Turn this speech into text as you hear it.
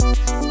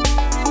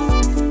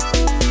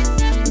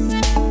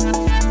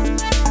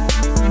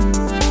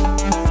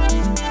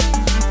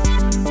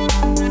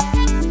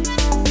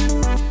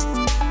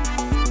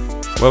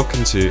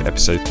Welcome to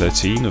episode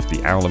 13 of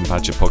the Owl and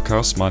Badger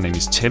podcast. My name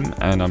is Tim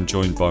and I'm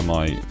joined by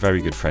my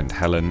very good friend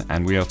Helen,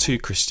 and we are two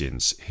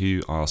Christians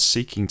who are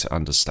seeking to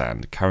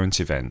understand current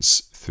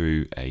events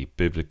through a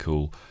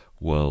biblical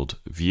world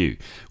view.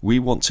 We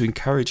want to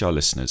encourage our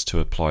listeners to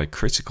apply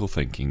critical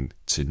thinking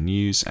to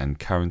news and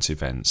current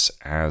events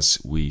as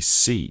we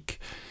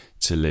seek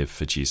to live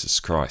for Jesus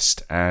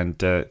Christ. And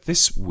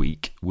this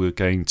week we're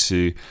going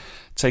to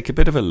take a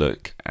bit of a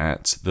look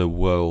at the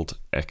World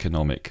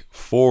Economic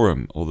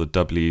Forum, or the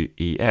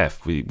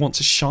WEF. We want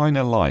to shine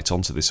a light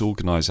onto this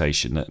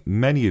organisation that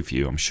many of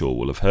you, I'm sure,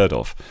 will have heard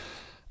of.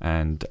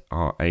 And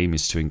our aim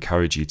is to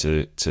encourage you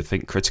to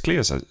think critically,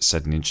 as I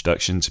said in the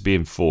introduction, to be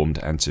informed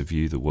and to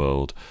view the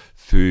world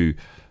through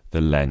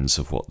the lens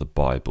of what the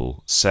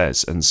Bible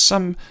says. And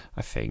some,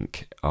 I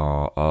think,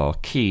 are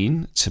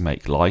keen to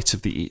make light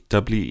of the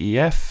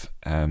WEF,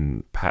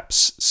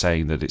 perhaps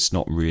saying that it's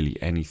not really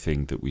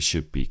anything that we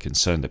should be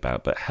concerned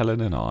about. But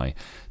Helen and I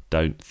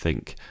don't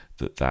think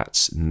that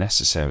that's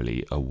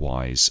necessarily a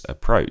wise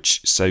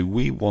approach. So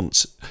we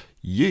want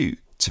you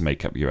to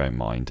make up your own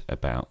mind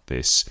about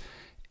this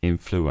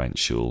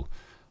influential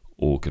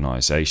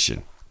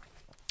organisation.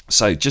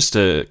 So just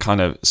to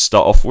kind of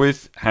start off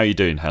with, how are you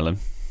doing, Helen?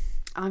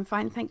 I'm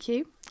fine, thank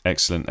you.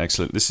 Excellent.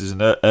 This is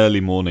an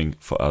early morning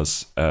for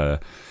us,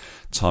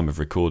 time of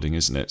recording,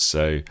 isn't it?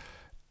 So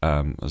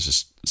I was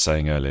just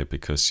saying earlier,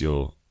 because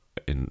you're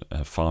in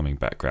a farming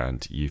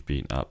background, you've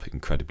been up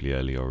incredibly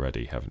early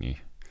already, haven't you?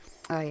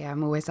 Oh yeah,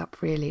 I'm always up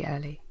really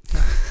early.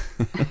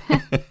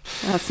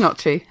 That's not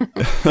true.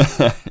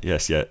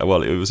 Yes, yeah.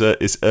 Well,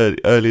 it's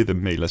earlier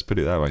than me. Let's put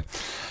it that way.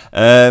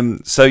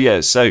 So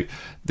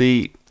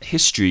the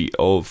history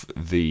of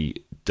the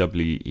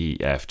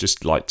WEF,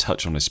 just like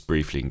touch on this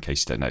briefly in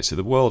case you don't know. So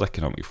the World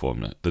Economic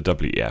Forum, the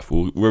WEF,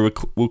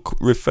 we'll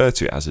refer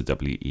to it as a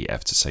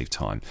WEF to save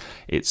time.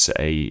 It's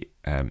a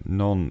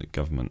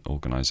non-governmental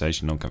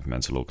organisation,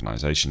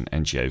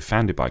 NGO,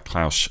 founded by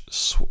Klaus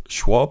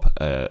Schwab,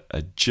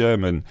 a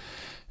German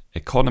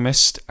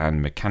economist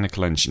and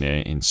mechanical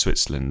engineer in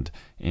Switzerland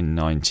in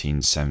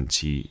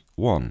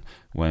 1971,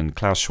 when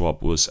Klaus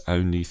Schwab was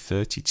only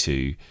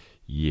 32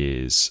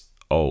 years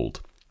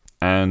old.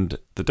 And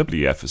the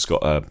WEF has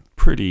got a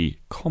pretty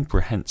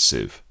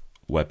comprehensive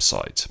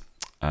website,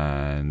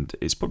 and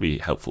it's probably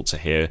helpful to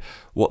hear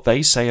what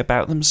they say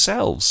about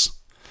themselves.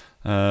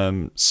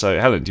 So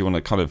Helen, do you want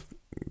to kind of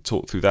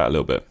talk through that a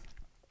little bit?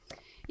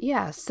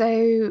 Yeah,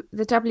 so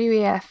the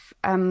WEF,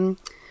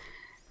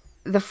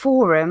 the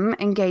forum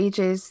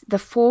engages the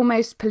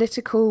foremost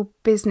political,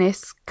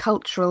 business,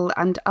 cultural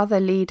and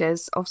other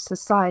leaders of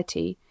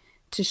society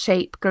to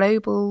shape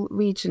global,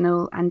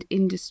 regional and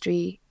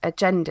industry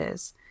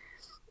agendas.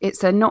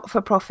 It's a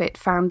not-for-profit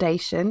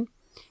foundation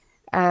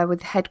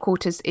with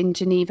headquarters in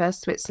Geneva,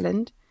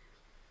 Switzerland.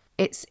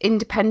 It's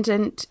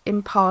independent,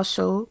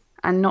 impartial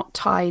and not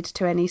tied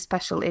to any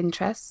special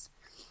interests.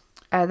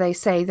 They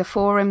say the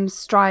forum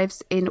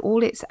strives in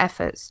all its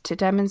efforts to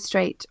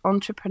demonstrate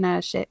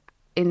entrepreneurship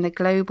in the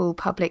global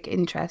public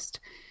interest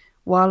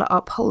while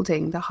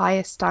upholding the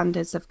highest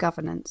standards of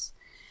governance.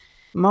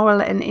 Moral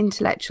and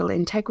intellectual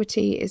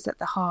integrity is at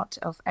the heart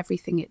of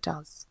everything it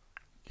does.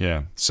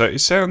 Yeah, so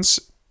it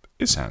sounds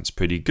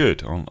pretty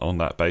good on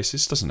that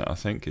basis, doesn't it? I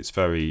think it's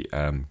very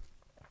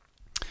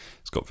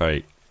it's got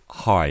very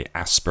high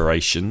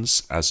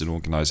aspirations as an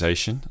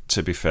organisation.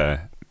 To be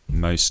fair,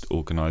 most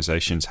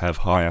organisations have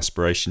high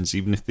aspirations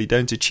even if they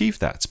don't achieve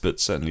that, but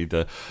certainly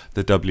the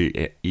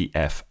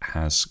WEF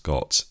has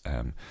got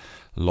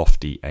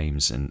lofty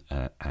aims and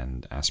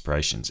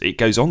aspirations. It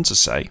goes on to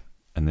say,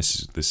 and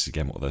this is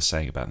again what they're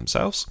saying about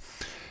themselves,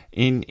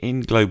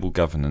 in global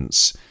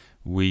governance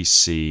we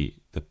see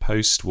the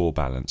post-war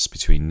balance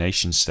between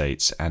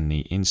nation-states and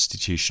the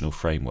institutional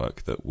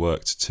framework that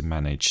worked to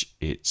manage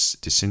its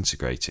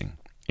disintegrating.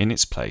 In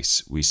its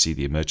place, we see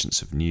the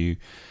emergence of new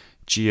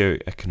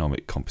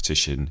geo-economic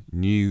competition,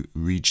 new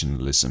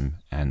regionalism,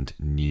 and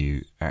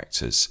new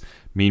actors.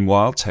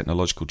 Meanwhile,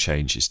 technological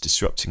change is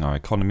disrupting our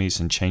economies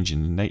and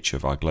changing the nature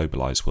of our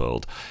globalised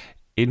world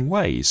in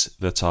ways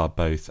that are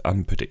both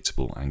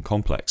unpredictable and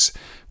complex.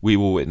 We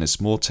will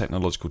witness more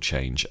technological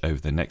change over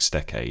the next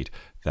decade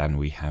than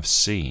we have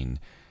seen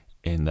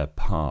in the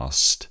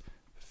past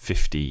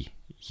 50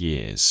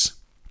 years.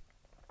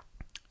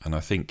 And I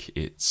think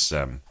it's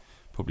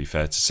probably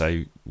fair to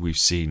say we've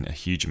seen a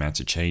huge amount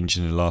of change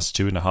in the last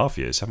 2.5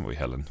 years, haven't we,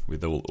 Helen,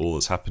 with all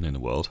that's happened in the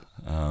world?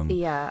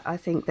 Yeah, I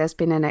think there's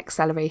been an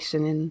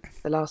acceleration in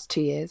the last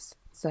 2 years,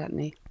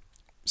 certainly.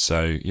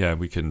 So, yeah,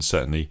 we can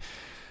certainly,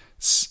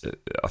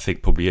 I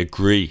think, probably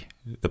agree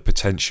the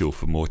potential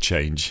for more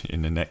change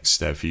in the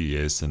next few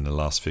years than the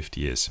last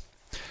 50 years.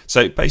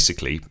 So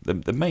basically,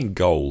 the main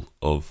goal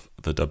of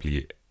the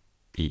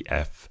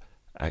WEF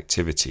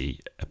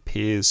activity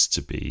appears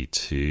to be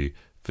to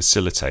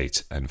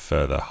facilitate and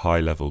further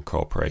high-level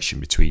cooperation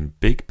between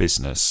big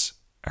business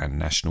and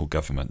national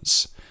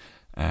governments,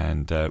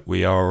 And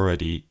we are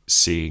already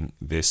seeing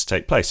this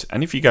take place.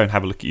 And if you go and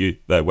have a look at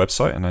their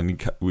website, and I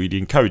really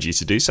encourage you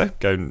to do so,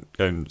 go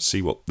and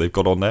see what they've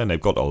got on there. And they've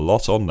got a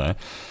lot on there.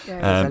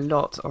 There's a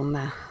lot on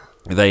there.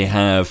 They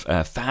have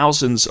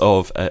thousands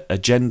of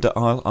agenda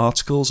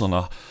articles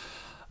on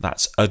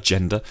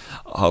agenda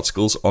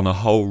articles on a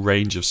whole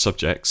range of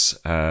subjects.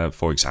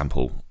 For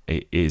example,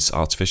 is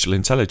artificial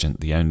intelligence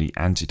the only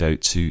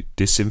antidote to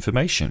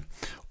disinformation?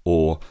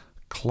 Or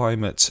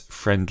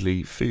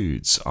climate-friendly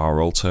foods,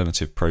 are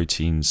alternative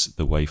proteins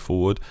the way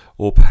forward?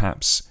 Or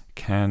perhaps,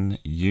 can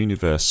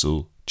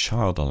universal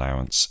child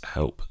allowance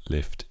help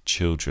lift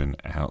children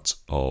out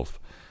of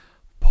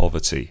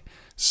poverty?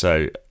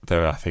 So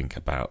there are, I think,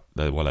 about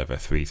well over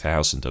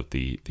 3,000 of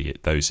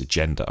those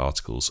agenda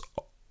articles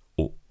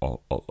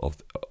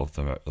of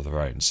their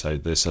own. So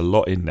there's a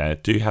lot in there.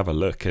 Do have a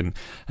look, and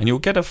you'll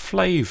get a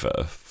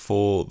flavour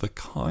for the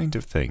kind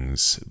of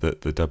things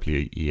that the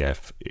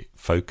WEF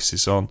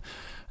focuses on,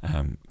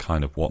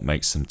 kind of what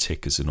makes them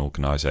tick as an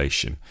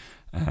organisation.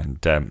 And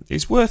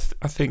it's worth,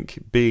 I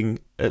think, being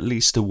at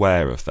least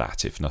aware of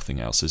that, if nothing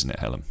else, isn't it,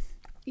 Helen?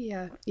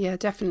 Yeah,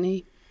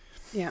 definitely.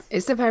 Yeah,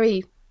 it's a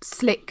very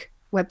slick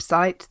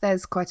website.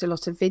 There's quite a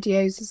lot of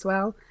videos as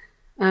well.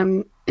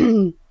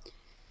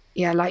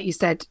 Yeah, like you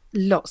said,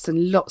 lots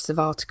and lots of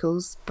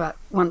articles. But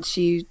once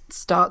you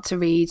start to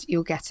read,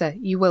 you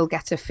will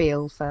get a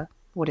feel for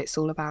what it's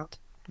all about.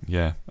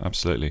 Yeah,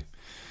 absolutely.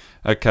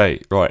 Okay,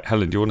 right,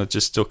 Helen, do you want to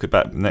just talk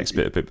about the next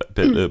bit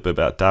a little bit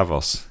about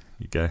Davos?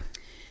 You go.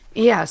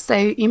 Yeah, so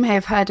you may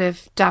have heard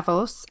of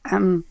Davos.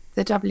 The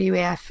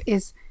WEF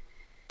is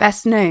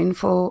best known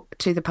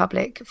to the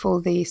public for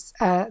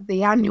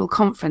the annual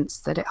conference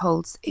that it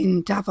holds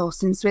in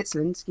Davos in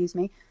Switzerland. Excuse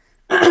me.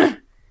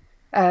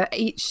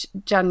 Each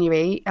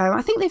January.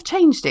 I think they've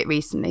changed it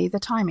recently, the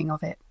timing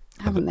of it,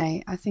 haven't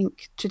they? I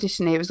think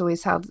traditionally it was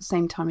always held at the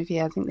same time of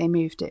year. I think they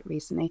moved it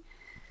recently.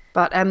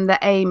 But the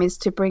aim is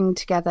to bring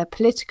together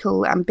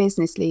political and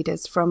business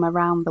leaders from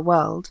around the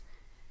world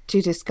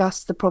to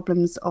discuss the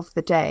problems of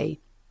the day.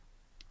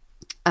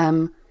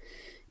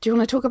 Do you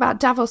want to talk about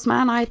Davos,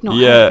 man? I had not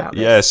heard about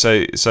this.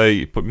 Yeah. So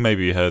you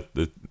maybe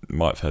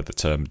might have heard the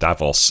term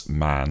Davos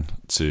man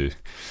to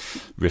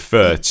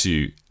refer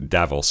to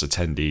Davos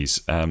attendees.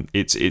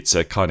 It's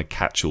a kind of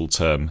catch-all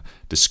term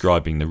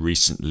describing the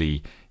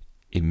recently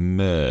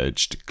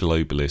emerged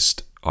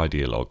globalist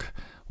ideologue,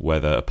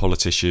 whether a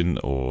politician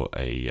or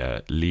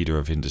a leader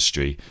of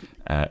industry,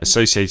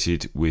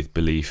 associated with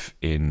belief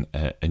in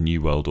a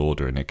new world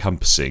order and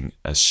encompassing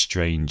a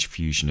strange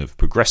fusion of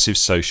progressive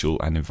social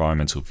and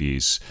environmental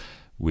views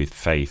with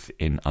faith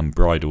in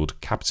unbridled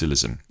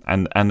capitalism.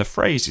 And the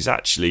phrase is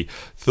actually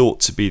thought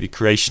to be the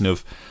creation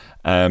of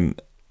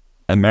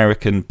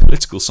American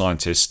political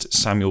scientist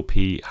Samuel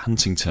P.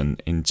 Huntington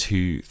in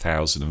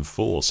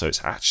 2004. So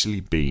it's actually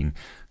been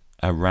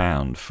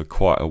around for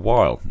quite a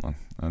while.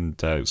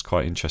 And it was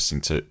quite interesting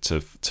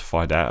to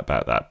find out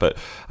about that. But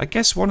I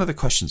guess one of the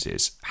questions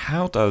is,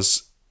 how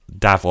does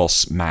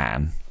Davos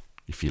man,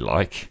 if you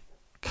like,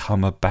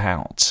 come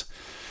about?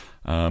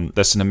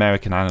 There's an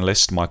American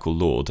analyst, Michael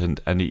Lord,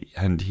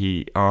 and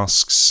he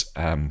asks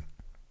a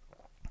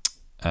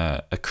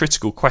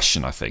critical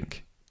question, I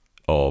think,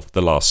 of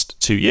the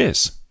last 2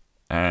 years.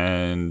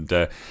 And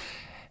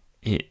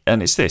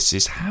it's this,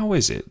 is how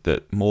is it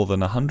that more than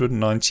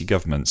 190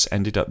 governments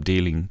ended up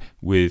dealing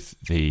with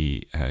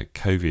the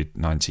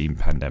COVID-19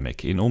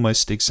 pandemic in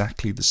almost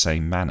exactly the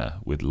same manner,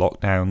 with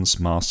lockdowns,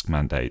 mask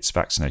mandates,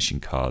 vaccination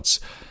cards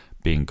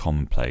being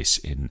commonplace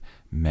in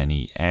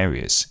many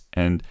areas?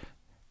 And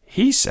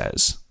he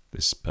says,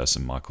 this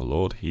person, Michael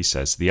Lord, he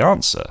says the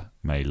answer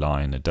may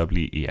lie in the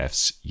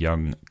WEF's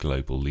Young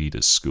Global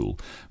Leaders School,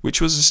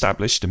 which was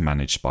established and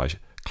managed by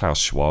Klaus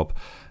Schwab,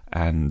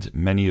 and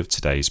many of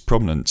today's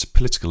prominent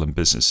political and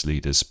business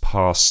leaders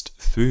passed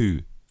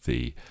through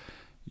the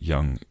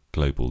Young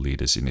Global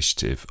Leaders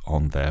Initiative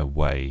on their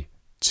way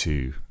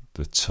to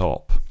the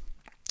top.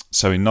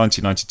 So in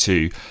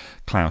 1992,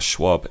 Klaus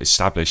Schwab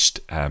established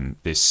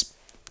this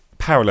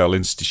parallel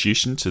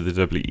institution to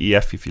the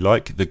WEF, if you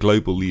like, the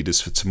Global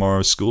Leaders for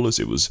Tomorrow School, as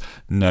it was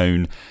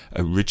known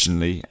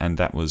originally, and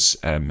that was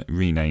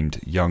renamed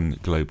Young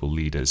Global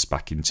Leaders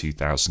back in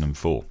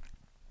 2004.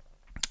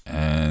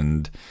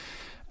 And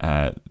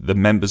the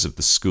members of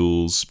the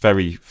school's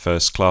very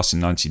first class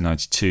in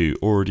 1992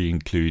 already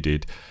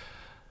included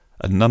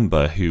a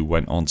number who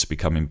went on to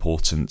become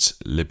important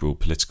liberal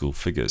political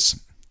figures.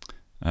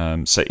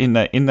 So in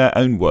their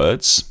own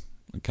words,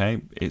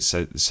 okay, it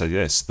says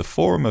this: the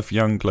Forum of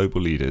Young Global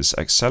Leaders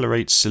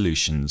accelerates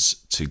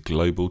solutions to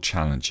global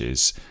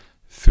challenges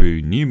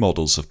through new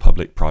models of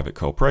public-private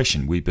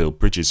cooperation. We build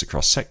bridges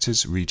across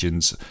sectors,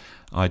 regions,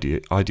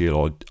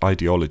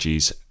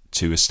 ideologies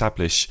to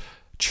establish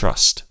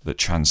trust that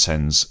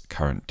transcends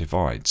current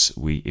divides.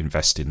 We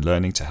invest in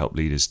learning to help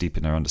leaders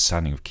deepen their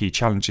understanding of key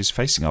challenges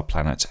facing our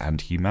planet and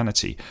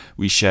humanity.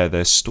 We share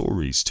their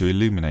stories to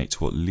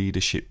illuminate what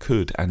leadership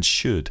could and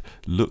should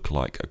look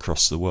like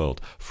across the world.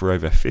 For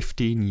over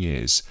 15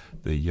 years,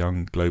 the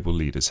young global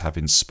leaders have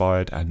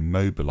inspired and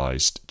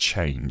mobilized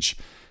change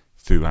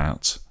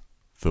throughout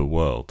the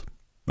world.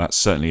 That's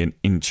certainly an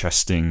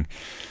interesting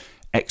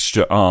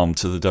extra arm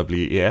to the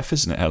WEF,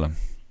 isn't it, Helen?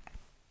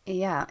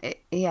 Yeah,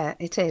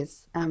 it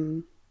is.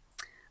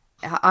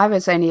 I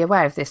was only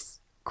aware of this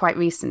quite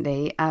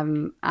recently,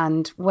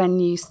 and when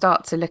you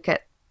start to look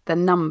at the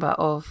number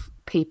of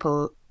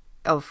people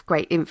of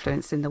great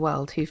influence in the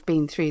world who've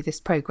been through this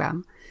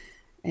program,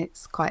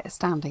 it's quite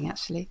astounding,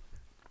 actually.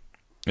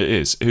 It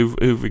is.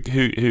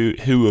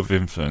 Who of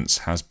influence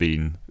has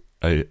been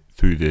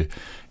through the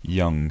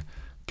Young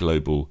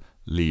Global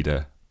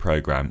Leader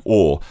program,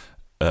 or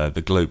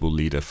the Global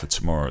Leader for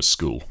Tomorrow's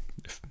School?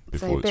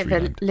 So a bit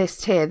of a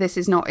list here. This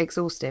is not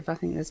exhaustive. I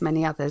think there's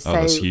many others. Oh,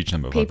 there's a huge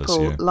number of others,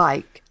 yeah. People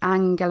like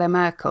Angela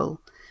Merkel,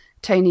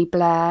 Tony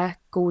Blair,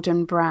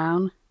 Gordon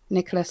Brown,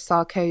 Nicolas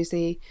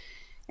Sarkozy,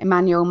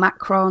 Emmanuel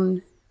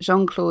Macron,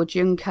 Jean-Claude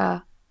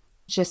Juncker,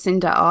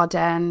 Jacinda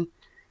Ardern.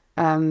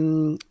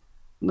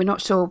 We're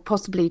not sure,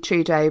 possibly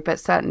Trudeau, but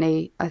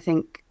certainly I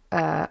think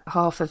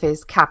half of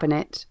his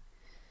cabinet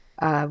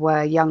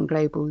were young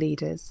global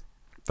leaders.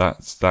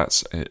 That's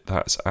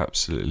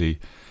absolutely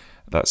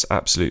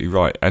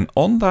right. And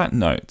on that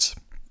note,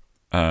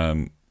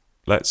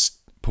 let's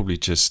probably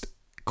just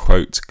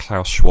quote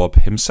Klaus Schwab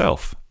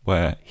himself,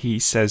 where he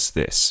says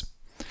this: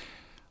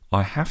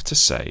 "I have to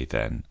say,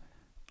 then,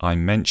 I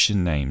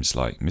mention names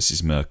like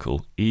Mrs.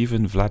 Merkel,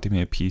 even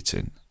Vladimir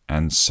Putin,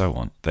 and so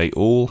on. They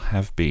all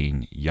have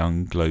been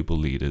young global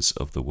leaders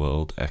of the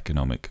World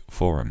Economic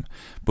Forum.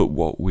 But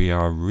what we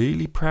are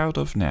really proud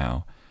of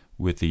now,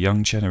 with the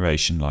young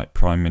generation like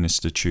Prime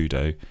Minister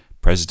Trudeau,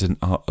 President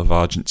of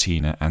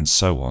Argentina, and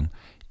so on,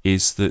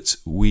 is that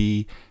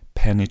we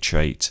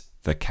penetrate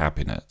the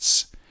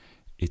cabinets.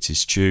 It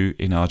is true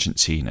in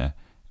Argentina,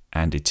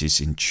 and it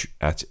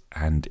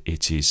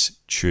is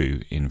true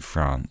in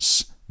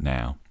France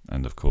now."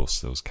 And of course,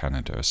 there was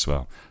Canada as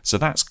well. So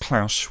that's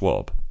Klaus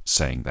Schwab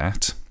saying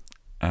that.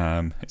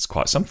 It's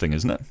quite something,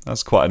 isn't it?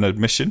 That's quite an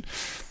admission.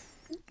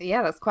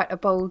 Yeah, that's quite a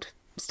bold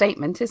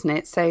statement, isn't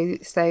it? So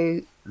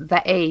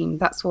the aim,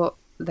 that's what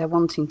they're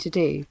wanting to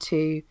do,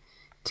 to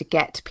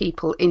get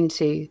people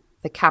into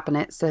the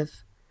cabinets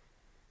of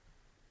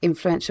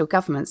influential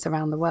governments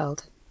around the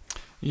world.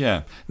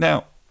 Yeah.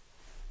 Now,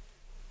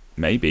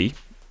 maybe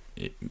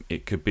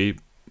it could be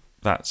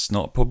that's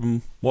not a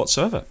problem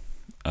whatsoever.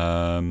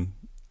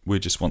 We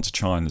just want to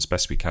try and, as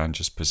best we can,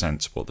 just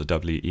present what the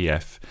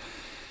WEF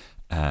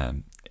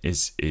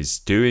is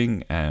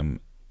doing,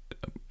 and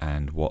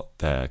what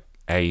their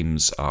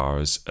aims are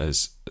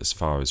as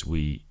far as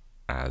we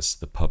as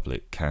the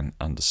public can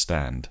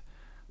understand.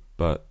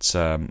 But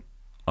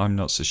I'm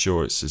not so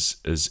sure it's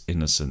as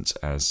innocent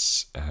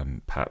as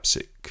perhaps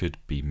it could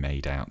be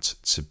made out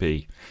to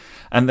be.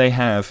 And they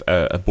have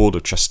a board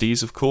of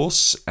trustees, of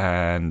course,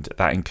 and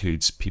that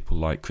includes people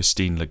like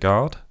Christine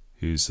Lagarde,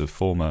 who's the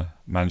former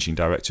managing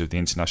director of the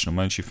International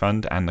Monetary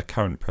Fund and the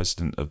current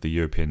president of the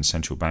European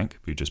Central Bank,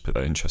 who just put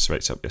their interest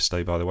rates up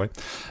yesterday, by the way.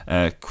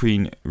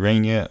 Queen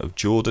Rania of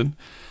Jordan,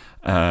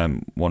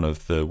 one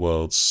of the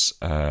world's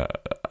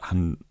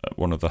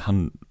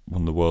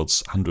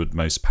 100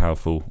 most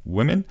powerful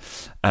women.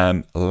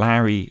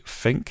 Larry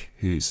Fink,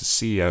 who's the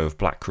CEO of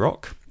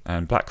BlackRock.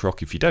 And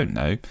BlackRock, if you don't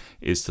know,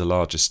 is the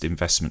largest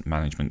investment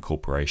management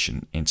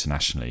corporation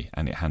internationally,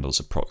 and it handles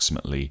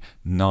approximately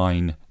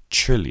 $9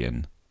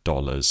 trillion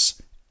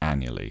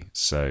annually.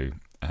 So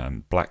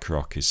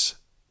BlackRock is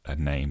a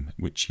name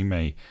which you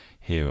may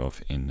hear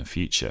of in the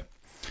future.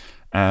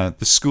 The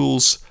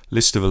school's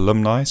list of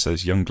alumni, so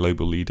Young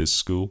Global Leaders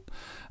School,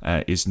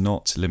 is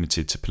not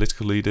limited to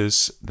political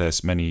leaders.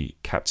 There's many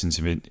captains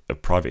of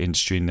private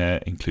industry in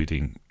there,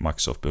 including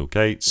Microsoft Bill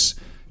Gates,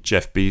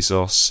 Jeff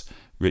Bezos,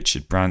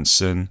 Richard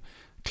Branson,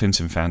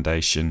 Clinton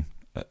Foundation,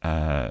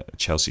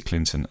 Chelsea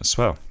Clinton as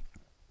well.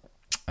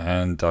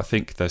 And I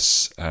think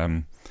there's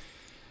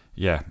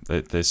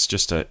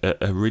just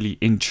a really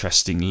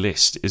interesting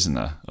list, isn't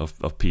there,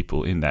 of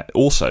people in that.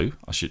 Also,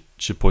 I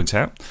should point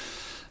out,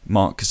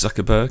 Mark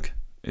Zuckerberg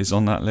is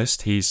on that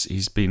list.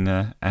 He's been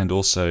there, and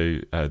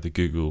also the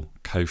Google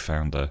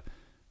co-founder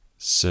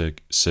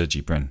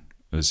Sergey Brin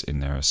was in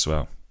there as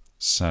well.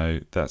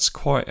 So that's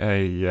quite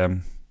a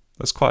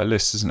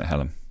list, isn't it,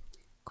 Helen?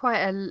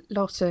 Quite a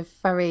lot of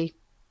very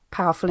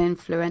powerful,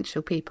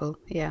 influential people.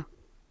 Yeah.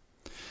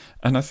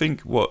 And I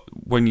think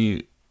when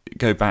you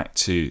go back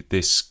to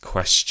this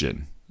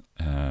question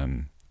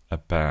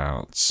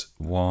about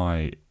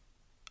why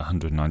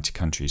 190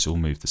 countries all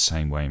move the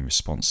same way in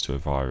response to a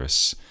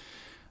virus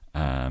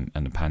and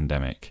a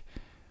pandemic,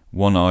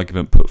 one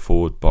argument put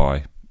forward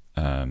by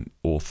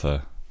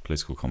author,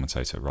 political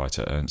commentator,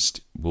 writer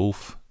Ernst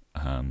Wolf,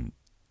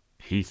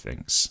 he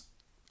thinks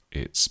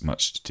it's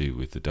much to do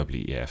with the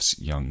WEF's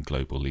Young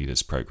Global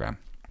Leaders Programme.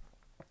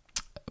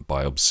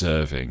 By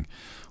observing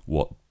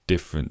what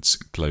different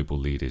global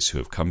leaders who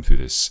have come through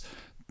this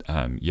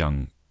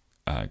Young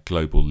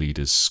Global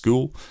Leaders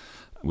School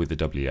with the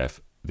WEF,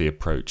 the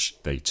approach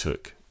they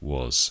took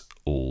was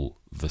all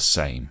the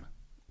same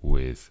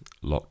with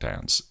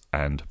lockdowns.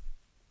 And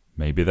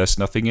maybe there's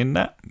nothing in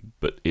that,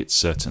 but it's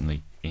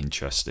certainly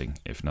interesting,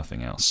 if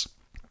nothing else.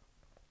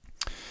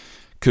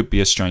 could be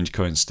a strange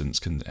coincidence,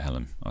 couldn't it,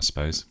 Helen? I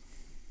suppose.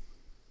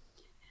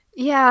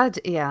 Yeah,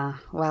 yeah.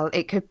 Well,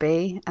 it could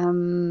be.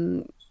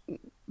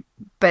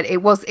 But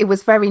it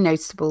was very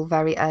noticeable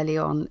very early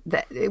on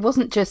that it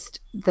wasn't just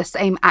the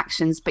same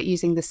actions, but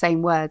using the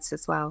same words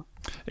as well.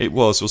 It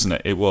was, wasn't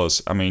it? It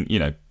was. I mean,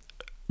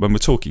 when we're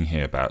talking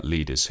here about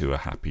leaders who are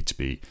happy to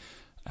be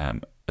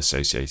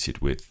associated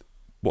with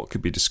what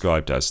could be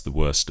described as the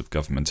worst of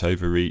government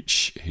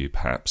overreach, who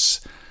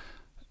perhaps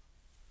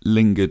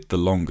lingered the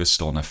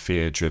longest on a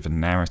fear-driven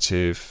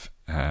narrative,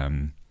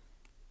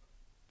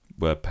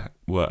 were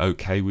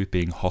okay with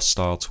being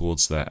hostile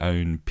towards their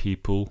own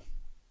people,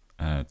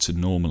 to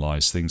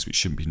normalise things which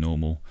shouldn't be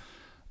normal,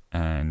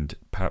 and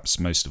perhaps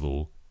most of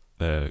all,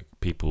 the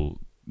people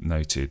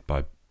noted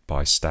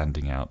by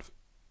standing out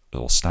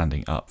or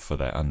standing up for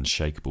their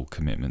unshakable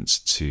commitments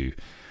to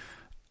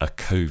a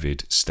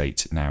COVID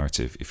state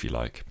narrative, if you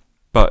like.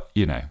 But,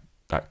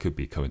 that could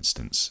be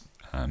coincidence.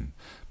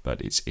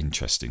 But it's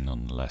interesting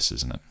nonetheless,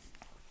 isn't it?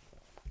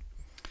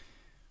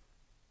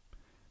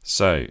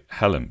 So,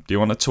 Helen, do you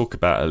want to talk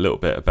about a little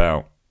bit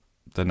about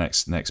the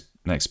next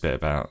bit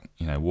about,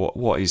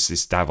 what is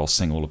this Davos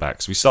thing all about?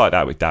 Because we started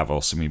out with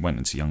Davos and we went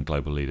into young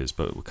global leaders,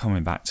 but we're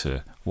coming back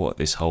to what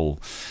this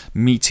whole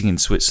meeting in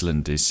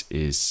Switzerland is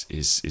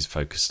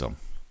focused on.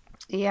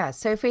 Yeah,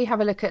 so if we have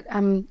a look at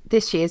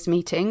this year's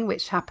meeting,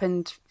 which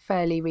happened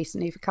fairly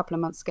recently, a couple of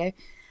months ago,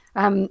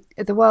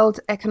 the World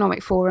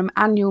Economic Forum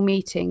annual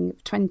meeting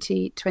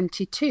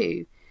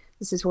 2022.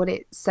 This is what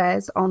it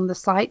says on the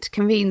site: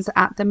 convenes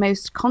at the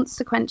most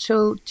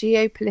consequential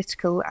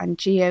geopolitical and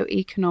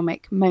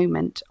geo-economic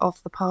moment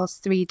of the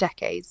past 3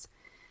 decades,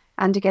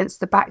 and against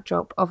the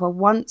backdrop of a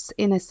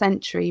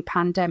once-in-a-century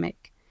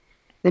pandemic.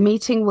 The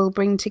meeting will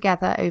bring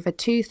together over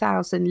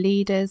 2,000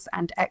 leaders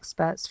and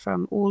experts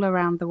from all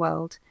around the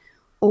world,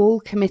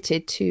 all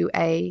committed to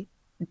a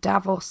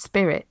Davos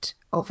spirit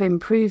of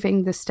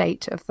improving the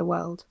state of the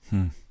world.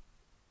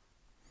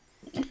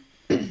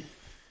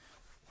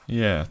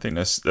 Yeah, I think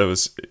there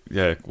was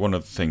one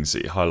of the things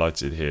that you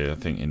highlighted here, I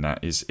think, in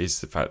that is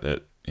the fact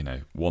that,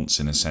 once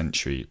in a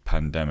century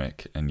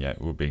pandemic, and yet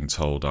we're being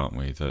told, aren't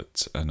we,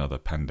 that another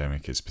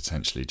pandemic is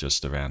potentially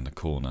just around the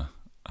corner,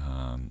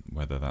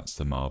 whether that's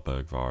the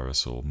Marburg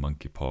virus or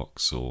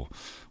monkeypox or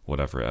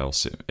whatever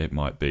else it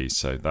might be.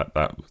 So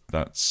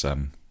that's a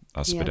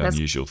bit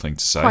unusual thing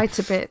to say. Quite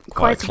a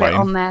bit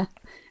on there.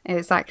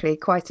 Exactly,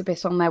 quite a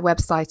bit on their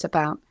website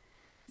about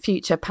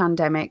future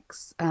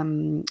pandemics,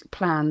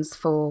 plans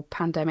for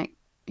pandemic,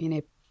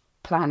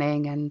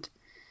 planning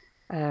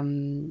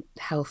and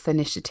health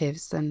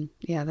initiatives, and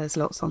there's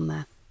lots on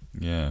there.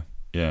 Yeah,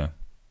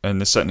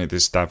 and there's certainly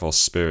this Davos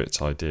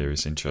spirit idea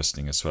is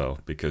interesting as well,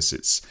 because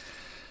it's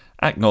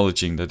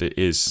acknowledging that it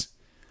is,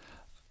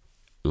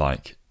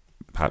 like,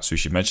 perhaps we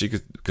should mention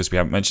it because we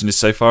haven't mentioned this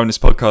so far in this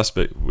podcast,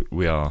 but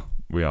we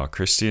are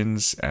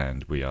Christians,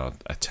 and we are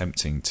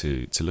attempting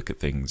to look at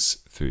things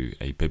through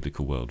a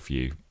biblical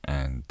worldview,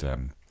 and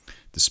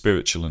the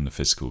spiritual and the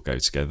physical go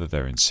together.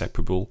 They're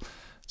inseparable.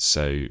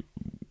 So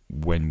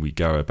when we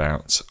go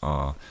about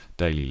our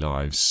daily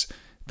lives,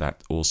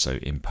 that also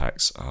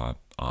impacts our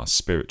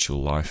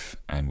spiritual life,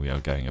 and we are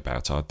going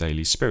about our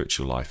daily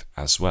spiritual life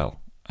as well.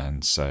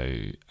 And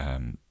so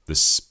the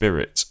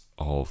spirit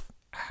of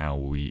how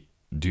we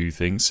do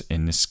things,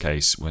 in this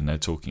case, when they're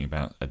talking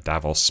about a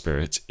Davos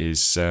spirit,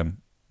 is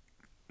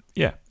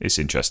it's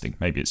interesting.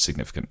 Maybe it's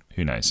significant.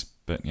 Who knows?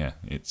 But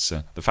it's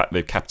the fact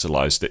they've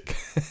capitalised it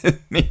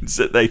means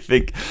that they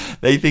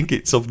think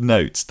it's of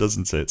note,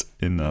 doesn't it?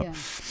 In that.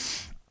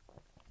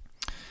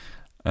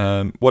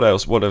 Yeah. What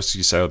else? What else do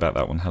you say about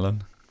that one,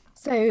 Helen?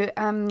 So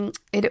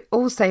it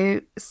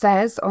also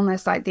says on their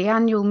site, the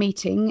annual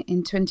meeting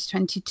in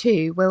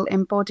 2022 will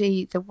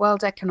embody the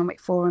World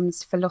Economic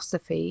Forum's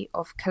philosophy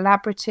of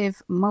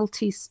collaborative,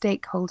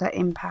 multi-stakeholder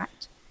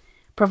impact,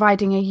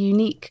 providing a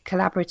unique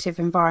collaborative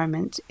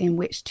environment in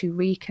which to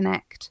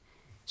reconnect,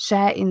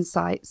 share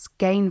insights,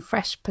 gain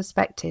fresh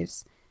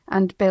perspectives,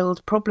 and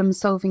build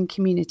problem-solving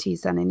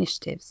communities and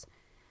initiatives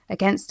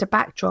against a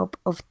backdrop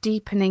of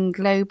deepening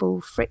global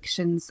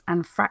frictions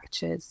and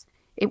fractures.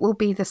 It will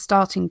be the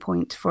starting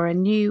point for a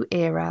new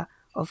era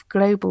of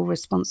global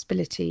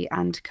responsibility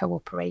and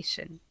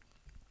cooperation.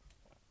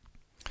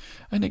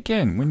 And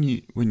again, when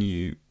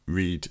you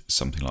read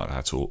something like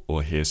that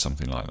or hear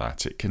something like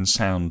that, it can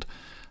sound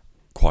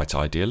quite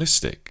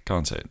idealistic,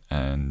 can't it?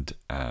 And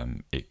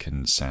it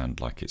can sound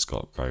like it's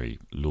got very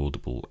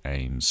laudable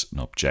aims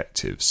and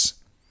objectives.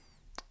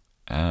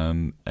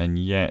 And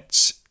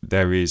yet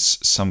there is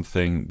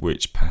something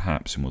which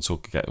perhaps, and we'll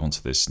get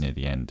onto this near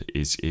the end,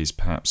 is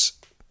perhaps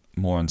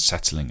more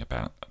unsettling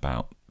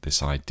about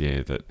this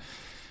idea that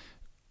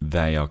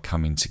they are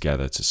coming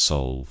together to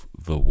solve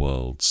the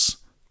world's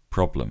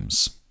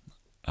problems,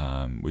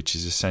 which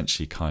is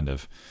essentially kind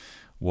of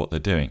what they're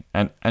doing.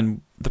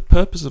 And the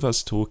purpose of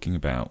us talking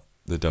about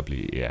the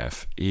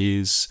WEF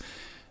is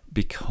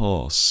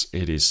because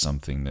it is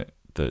something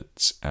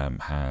that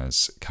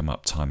has come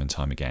up time and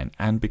time again,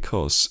 and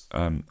because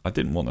I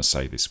didn't want to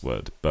say this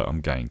word, but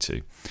I'm going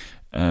to.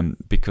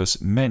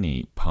 because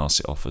many pass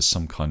it off as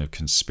some kind of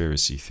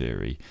conspiracy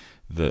theory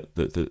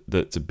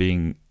that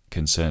being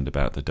concerned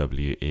about the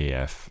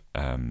WEF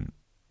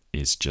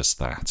is just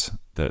that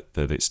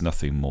it's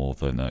nothing more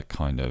than a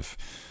kind of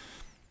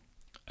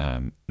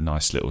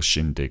nice little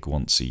shindig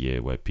once a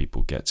year where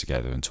people get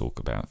together and talk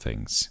about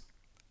things.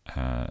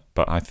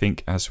 But I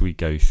think as we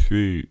go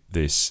through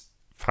this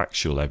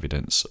factual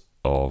evidence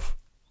of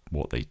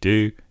what they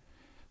do,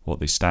 what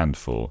they stand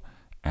for,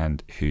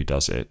 and who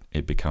does it,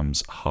 it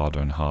becomes harder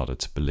and harder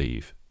to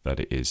believe that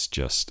it is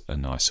just a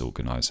nice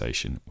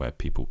organisation where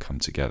people come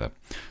together.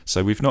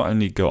 So we've not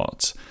only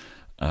got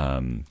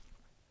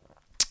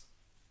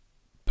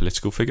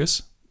political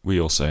figures, we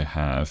also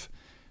have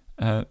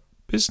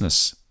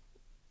business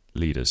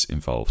leaders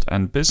involved,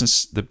 and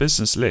the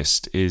business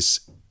list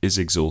is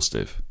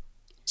exhaustive.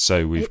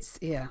 So we've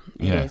it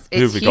is.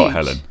 Who have we got,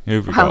 Helen? Who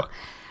have we got?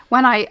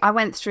 When I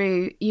went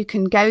through, you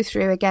can go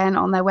through again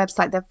on their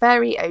website. They're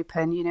very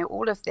open.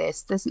 All of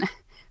this. There's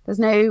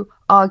no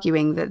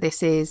arguing that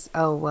this is,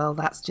 oh well,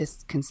 that's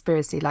just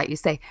conspiracy, like you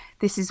say.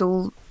 This is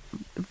all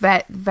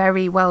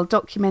very well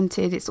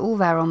documented. It's all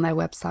there on their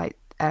website.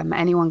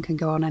 Anyone can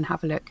go on and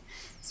have a look.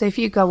 So if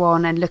you go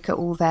on and look at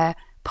all their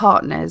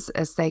partners,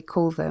 as they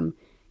call them,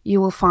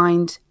 you will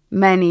find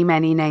many,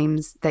 many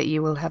names that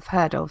you will have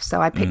heard of.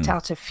 So I picked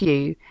out a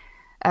few,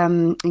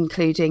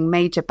 including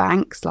major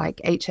banks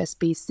like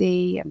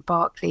HSBC and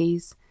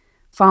Barclays,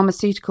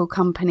 pharmaceutical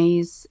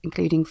companies,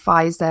 including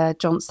Pfizer,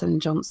 Johnson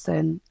 &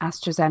 Johnson,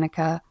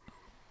 AstraZeneca,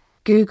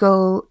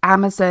 Google,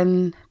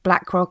 Amazon,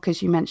 BlackRock,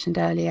 as you mentioned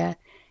earlier,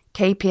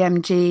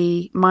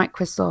 KPMG,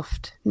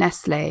 Microsoft,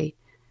 Nestle,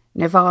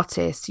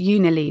 Novartis,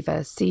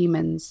 Unilever,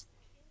 Siemens,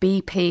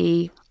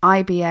 BP,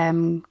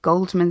 IBM,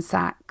 Goldman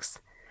Sachs.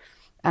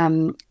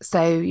 So,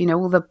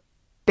 all the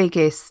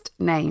biggest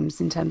names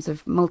in terms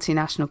of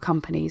multinational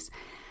companies.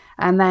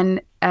 And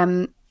then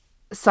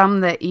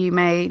some that you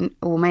may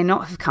or may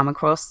not have come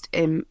across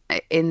in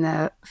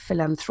the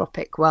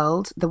philanthropic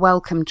world, the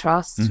Wellcome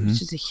Trust,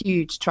 which is a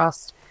huge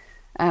trust,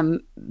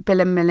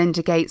 Bill and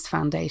Melinda Gates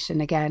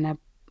Foundation, again, a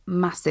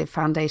massive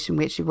foundation,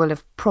 which you will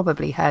have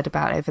probably heard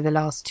about over the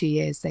last 2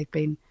 years. They've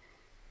been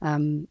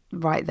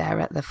right there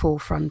at the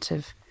forefront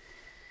of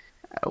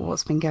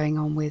what's been going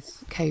on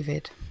with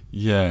COVID.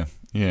 Yeah.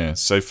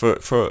 So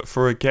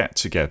for a get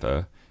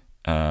together,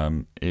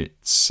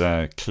 it's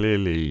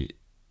clearly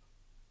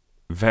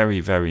very,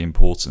 very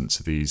important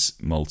to these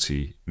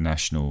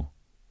multinational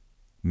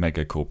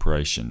mega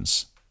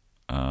corporations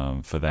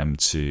for them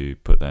to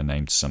put their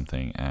name to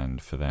something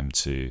and for them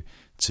to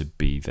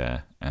be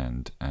there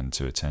and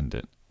to attend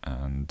it.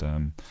 And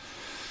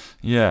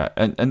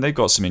and they've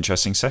got some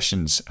interesting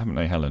sessions, haven't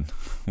they, Helen?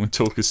 We'll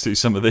talk us through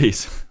some of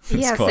these.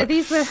 So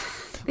these were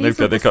they've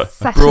got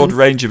a broad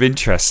range of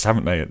interests,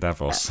 haven't they, at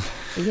Davos?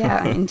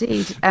 Yeah,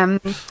 indeed.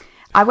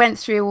 I went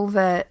through all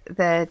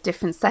the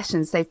different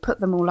sessions. They've put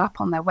them all up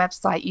on their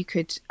website. You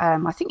could,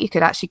 I think you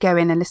could actually go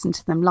in and listen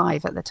to them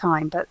live at the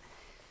time, but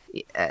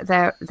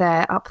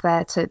they're up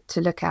there to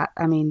look at.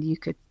 I mean, you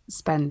could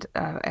spend,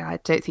 I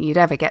don't think you'd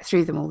ever get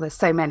through them all. There's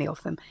so many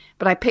of them.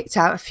 But I picked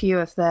out a few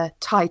of the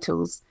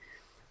titles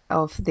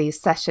of these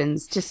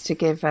sessions just to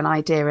give an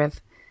idea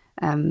of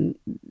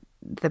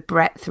the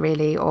breadth,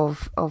 really,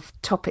 of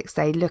topics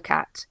they look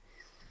at.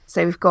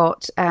 So we've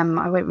got,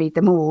 I won't read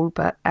them all,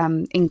 but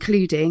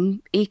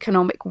including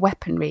economic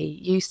weaponry,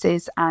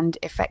 uses and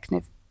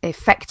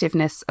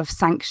effectiveness of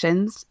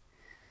sanctions,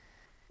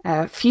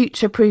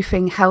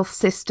 future-proofing health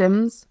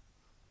systems.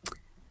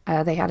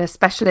 They had a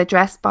special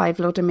address by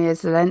Volodymyr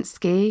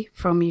Zelensky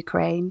from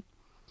Ukraine.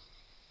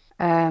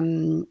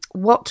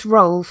 What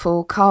role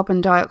for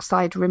carbon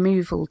dioxide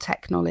removal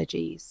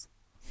technologies?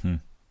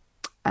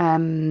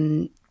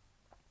 The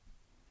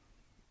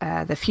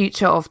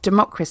future of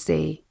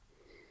democracy.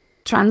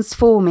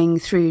 Transforming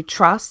through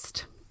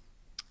trust,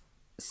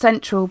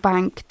 central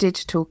bank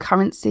digital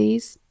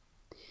currencies,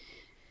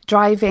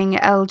 driving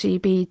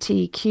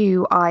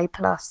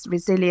LGBTQI+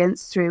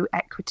 resilience through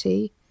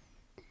equity,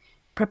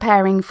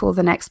 preparing for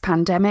the next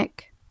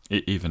pandemic.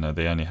 Even though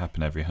they only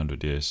happen every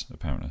 100 years,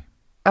 apparently.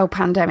 Oh,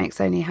 pandemics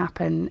only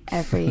happen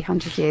every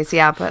 100 years,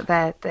 yeah, but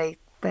they're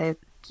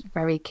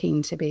very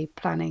keen to be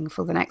planning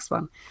for the next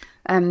one.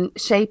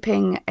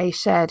 Shaping a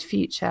shared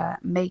future,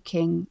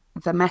 making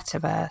the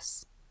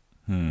metaverse.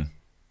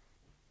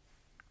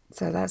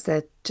 So that's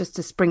just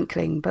a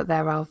sprinkling, but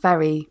there are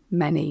very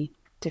many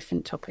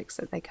different topics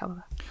that they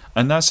cover.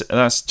 And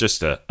that's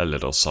just a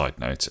little side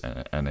note.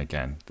 And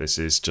again, this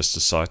is just a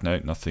side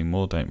note, nothing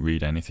more. Don't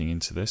read anything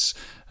into this.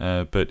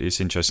 But it's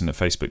interesting that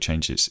Facebook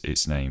changed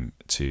its name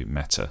to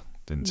Meta,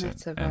 didn't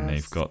it? And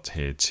they've got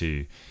here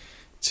two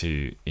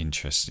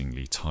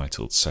interestingly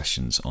titled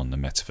sessions on the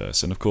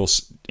metaverse. And of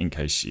course, in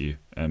case you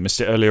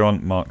missed it earlier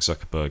on, Mark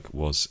Zuckerberg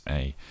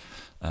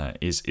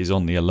is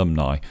on the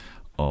alumni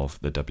of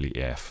the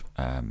WEF,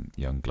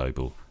 Young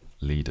Global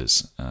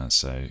Leaders.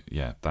 So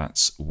yeah,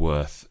 that's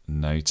worth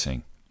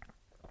noting.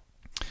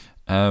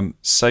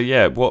 So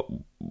yeah, what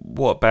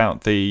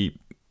about this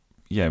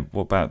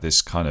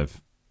kind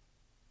of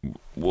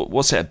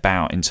what's it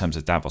about in terms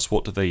of Davos?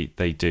 What do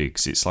they do?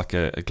 Because it's like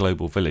a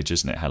global village,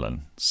 isn't it,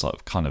 Helen? Sort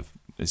of, kind of,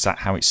 is that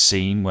how it's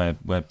seen, where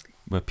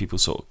people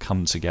sort of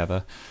come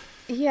together?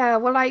 Yeah,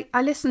 well,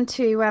 I listened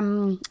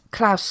to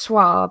Klaus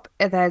Schwab.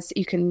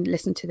 You can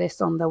listen to this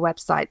on the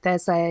website.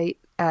 There's a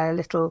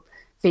little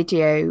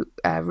video,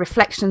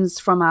 reflections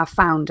from our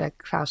founder,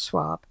 Klaus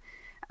Schwab,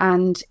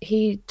 and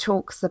he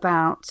talks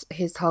about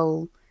his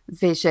whole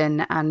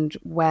vision and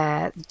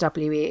where the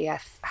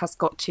WEF has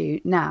got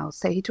to now.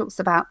 So he talks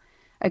about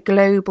a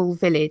global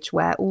village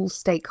where all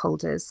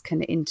stakeholders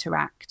can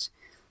interact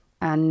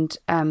and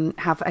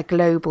have a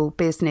global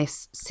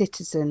business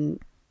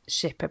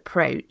citizenship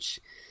approach.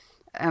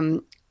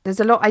 There's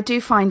a lot I do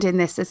find in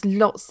this. There's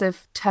lots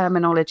of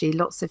terminology,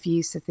 lots of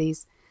use of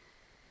these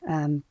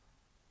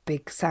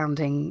big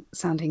sounding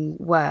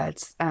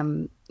words.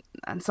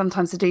 And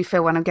sometimes I do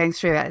feel when I'm going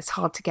through it, it's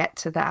hard to get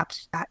to the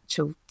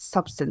actual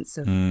substance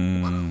of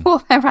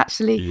what they're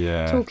actually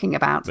talking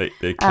about.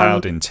 They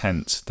cloud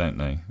intent, don't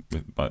they,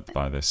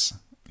 by this?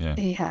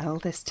 Yeah, all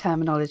this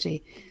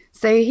terminology.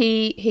 So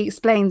he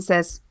explains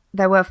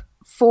there were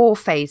 4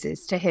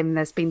 phases to him.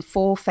 There's been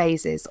 4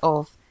 phases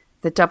of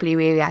the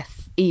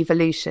WEF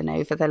evolution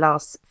over the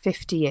last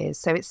 50 years.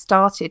 So it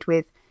started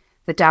with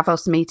the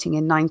Davos meeting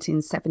in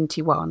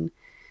 1971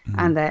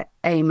 and the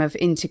aim of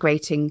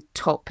integrating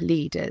top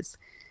leaders.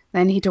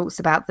 Then he talks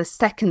about the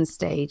second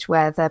stage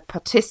where the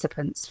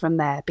participants from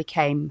there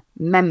became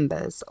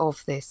members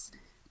of this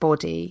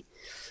body,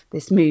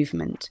 this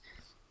movement.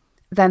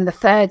 Then the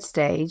third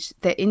stage,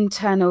 the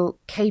internal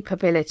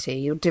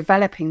capability, or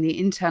developing the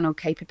internal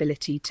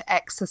capability to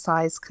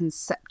exercise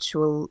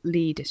conceptual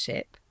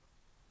leadership.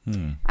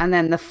 And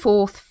then the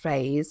fourth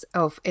phase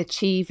of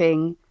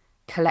achieving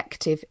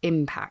collective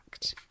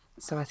impact.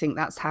 So I think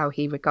that's how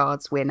he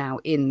regards we're now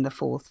in the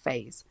fourth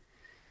phase.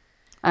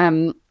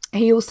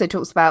 He also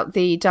talks about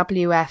the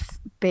WF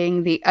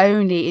being the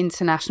only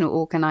international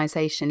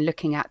organisation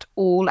looking at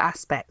all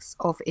aspects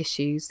of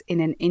issues in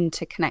an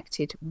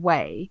interconnected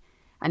way.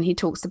 And he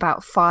talks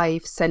about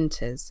 5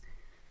 centres.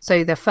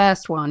 So the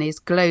first one is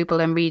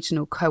global and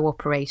regional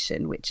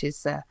cooperation, which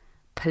is a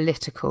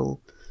political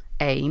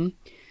aim.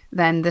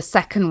 Then the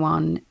second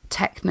one,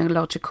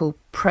 technological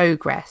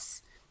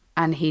progress.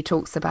 And he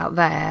talks about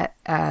there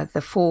the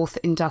 4th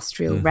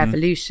industrial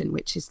revolution,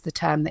 which is the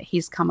term that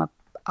he's come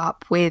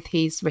up with.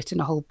 He's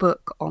written a whole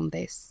book on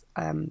this,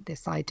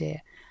 this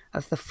idea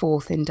of the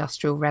 4th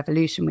industrial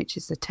revolution, which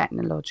is the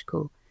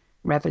technological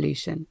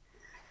revolution.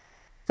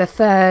 The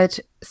third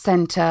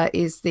centre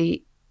is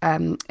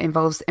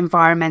involves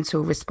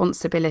environmental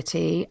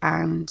responsibility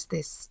and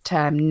this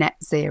term net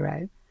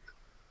zero,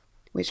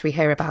 which we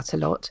hear about a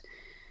lot.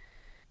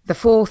 The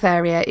 4th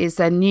area is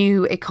a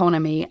new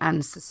economy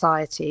and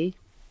society.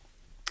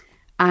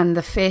 And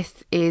the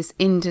 5th is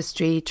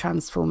industry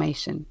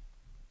transformation.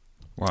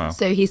 Wow.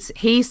 So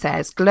he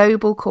says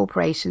global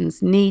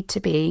corporations need to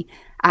be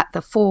at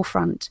the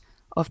forefront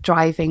of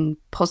driving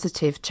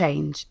positive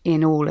change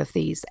in all of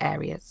these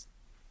areas.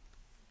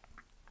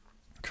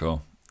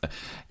 Cool.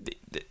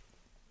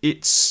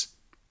 It's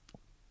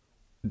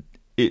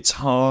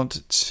hard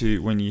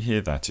to, when you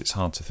hear that, it's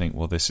hard to think,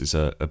 well, this is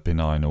a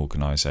benign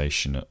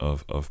organisation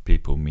of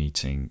people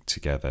meeting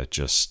together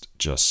just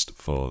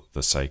for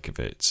the sake of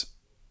it.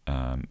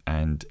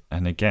 And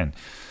again,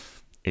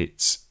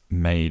 it's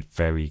made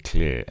very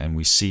clear, and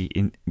we see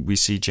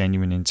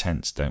genuine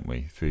intent, don't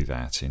we, through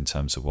that in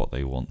terms of what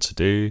they want to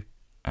do.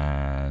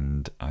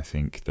 And I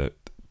think that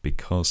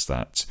because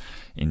that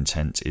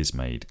intent is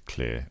made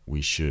clear,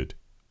 we should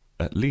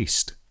at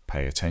least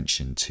pay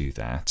attention to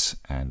that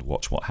and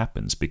watch what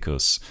happens,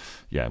 because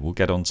we'll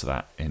get onto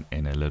that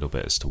in a little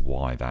bit as to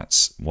why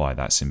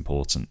that's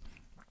important.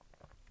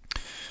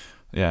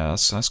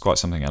 That's quite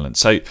something, Ellen.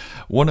 So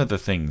one of the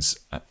things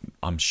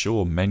I'm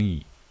sure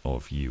many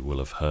of you will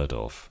have heard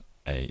of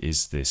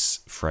is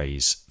this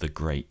phrase, the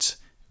Great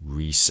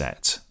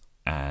Reset.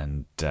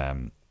 And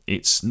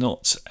it's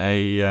not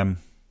a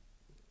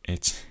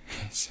it's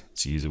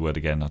to use a word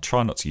again, I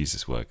try not to use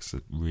this word because I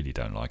really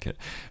don't like it,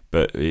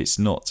 but it's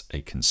not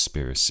a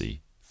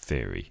conspiracy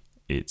theory.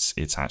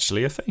 It's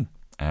actually a thing,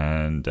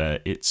 and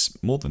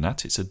it's more than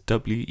that. It's a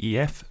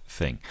WEF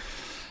thing.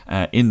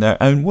 In their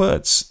own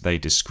words, they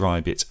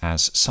describe it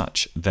as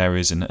such. There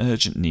is an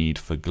urgent need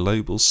for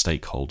global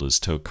stakeholders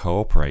to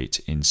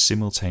cooperate in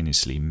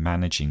simultaneously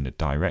managing the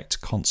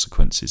direct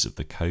consequences of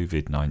the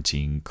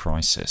COVID-19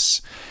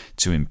 crisis.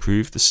 To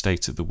improve the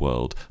state of the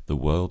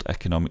World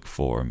Economic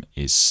Forum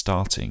is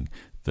starting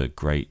the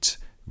Great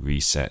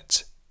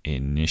Reset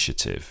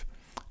Initiative.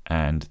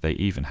 And they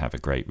even have a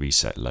Great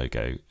Reset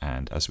logo.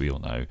 And as we all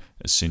know,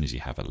 as soon as you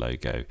have a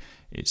logo,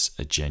 it's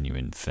a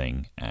genuine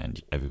thing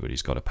and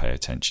everybody's got to pay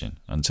attention.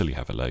 Until you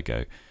have a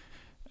logo,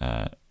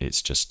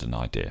 it's just an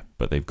idea.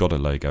 But they've got a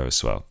logo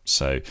as well.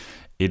 So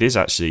it is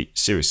actually,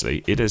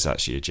 seriously, it is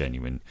actually a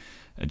genuine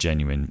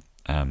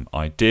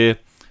idea.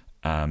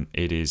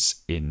 It is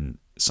in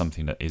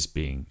something that is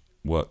being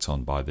worked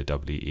on by the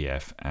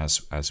WEF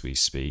as we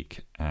speak.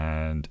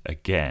 And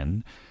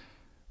again,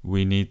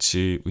 we need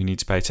to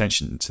pay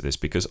attention to this,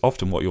 because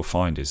often what you'll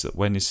find is that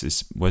when this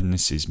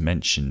is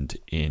mentioned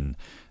in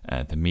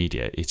the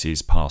media, it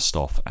is passed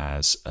off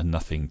as a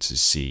nothing to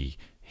see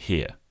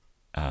here,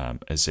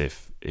 as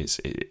if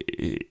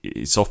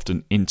it's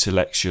often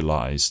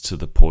intellectualized to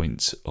the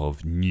point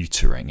of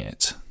neutering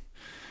it,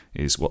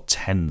 is what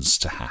tends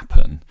to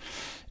happen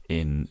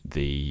in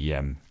the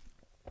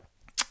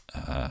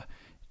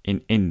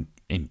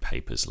in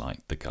papers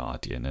like The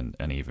Guardian,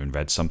 and even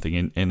read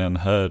something in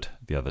Unheard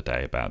the other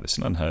day about this.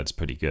 And Unheard's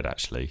pretty good,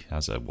 actually,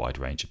 has a wide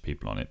range of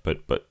people on it.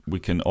 But we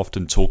can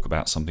often talk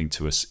about something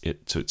to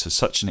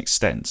such an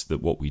extent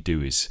that what we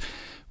do is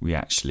we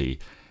actually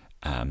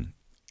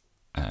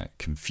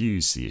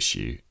confuse the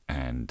issue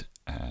and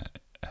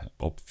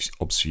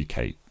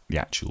obfuscate the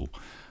actual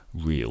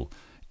real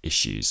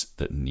issues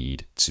that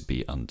need to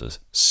be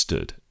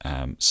understood.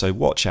 So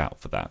watch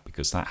out for that,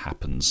 because that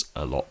happens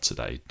a lot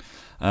today.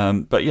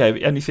 But yeah,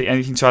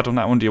 anything to add on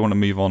that one? Do you want to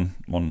move on?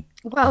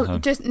 Well,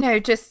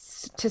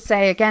 just to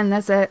say again,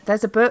 there's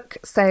a book.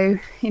 So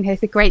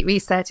the Great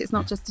Reset. It's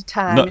not just a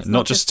term.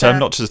 Not just a term,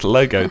 not just a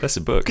logo. There's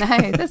a book.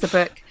 No, there's a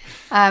book.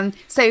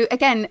 So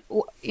again,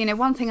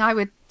 one thing I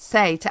would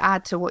say to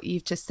add to what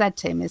you've just said,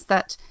 Tim, is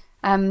that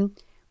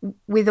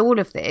with all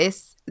of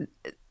this,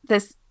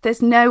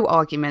 there's no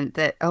argument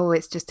that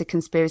it's just a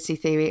conspiracy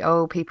theory.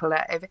 People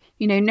are over.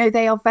 No,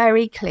 they are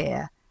very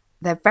clear.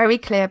 They're very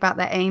clear about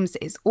their aims.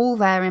 It's all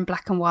there in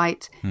black and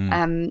white.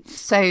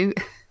 So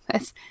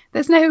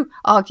there's no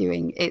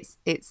arguing.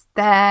 It's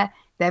there.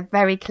 They're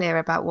very clear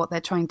about what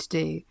they're trying to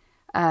do.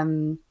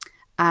 And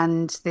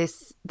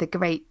the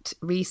Great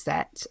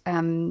Reset.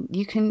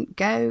 You can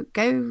go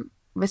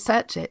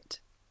research it.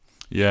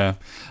 Yeah,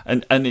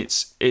 and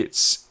it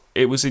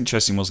was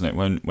interesting, wasn't it,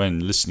 when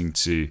listening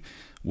to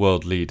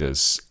world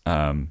leaders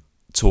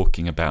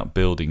talking about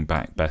building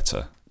back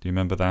better. Do you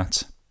remember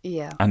that?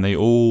 Yeah. And they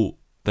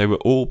were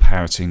all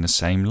parroting the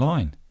same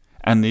line,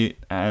 it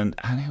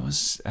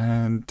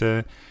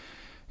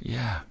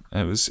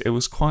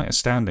was quite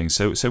astounding.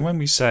 So when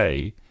we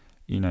say,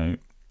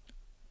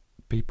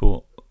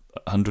 people,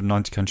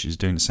 190 countries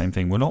doing the same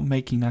thing, we're not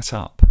making that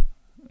up.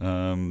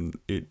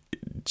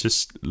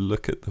 Just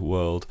look at the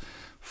world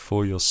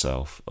for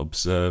yourself,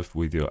 observe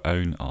with your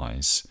own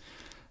eyes,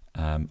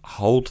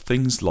 hold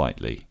things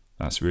lightly.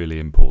 That's really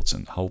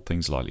important. Hold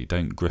things lightly.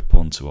 Don't grip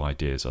onto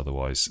ideas,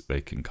 otherwise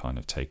they can kind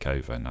of take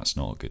over, and that's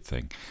not a good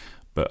thing.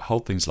 But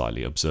hold things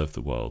lightly, observe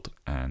the world,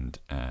 and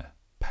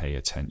pay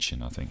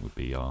attention, I think, would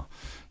be our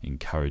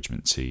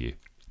encouragement to you.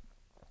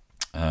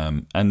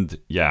 And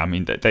yeah, I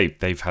mean, they've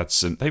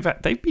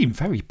been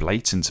very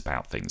blatant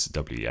about things at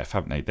WEF,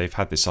 haven't they? They've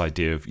had this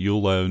idea of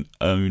you'll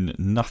own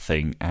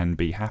nothing and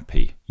be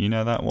happy. You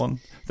know that one?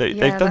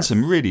 They've done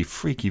some really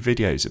freaky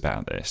videos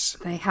about this.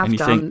 They have and you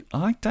done. Think,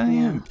 I don't.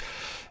 Yeah.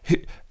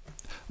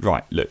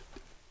 Right, look,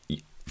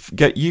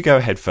 you go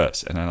ahead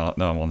first, and then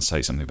I want to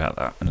say something about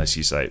that, unless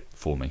you say it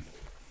for me.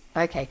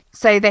 Okay,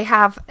 so they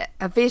have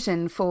a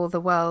vision for the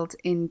world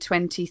in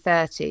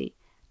 2030,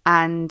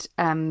 and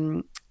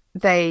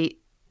they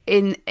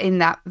in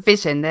that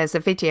vision, there's a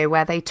video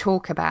where they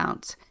talk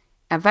about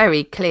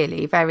very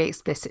clearly, very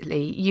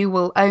explicitly, you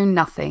will own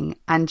nothing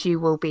and you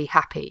will be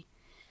happy.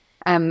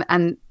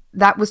 And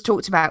that was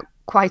talked about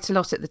quite a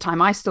lot at the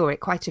time. I saw it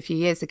quite a few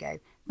years ago.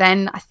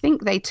 Then I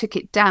think they took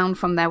it down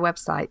from their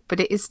website, but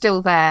it is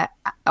still there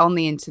on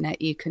the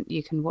internet. You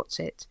can watch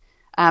it.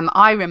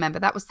 I remember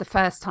that was the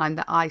first time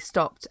that I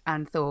stopped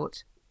and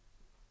thought,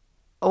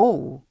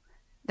 oh,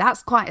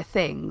 that's quite a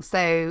thing.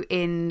 So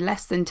in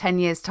less than 10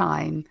 years'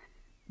 time,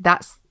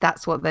 that's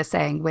what they're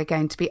saying. We're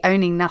going to be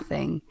owning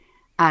nothing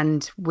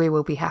and we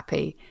will be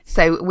happy.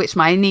 So which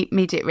my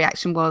immediate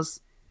reaction was,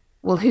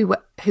 well, who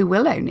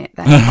will own it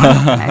then?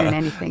 I'm not going to own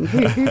anything.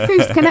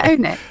 Who's going to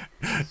own it?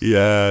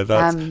 Yeah,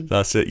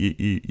 that's it.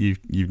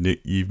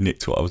 You've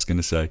nicked what I was going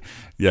to say.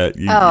 Yeah,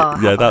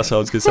 that's what I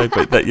was going to say.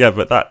 But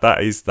that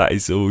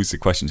is always the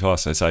question to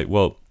ask. I say,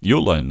 well,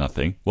 you'll own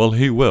nothing. Well,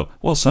 who will?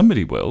 Well,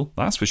 somebody will.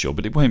 That's for sure.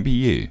 But it won't be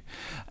you.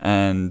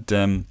 And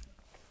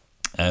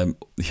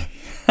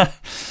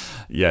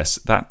yes,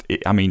 that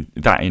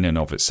in and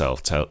of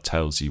itself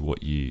tells you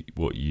what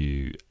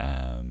you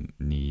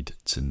need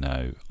to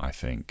know, I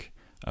think,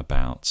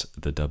 about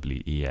the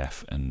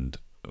WEF and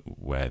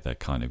where they're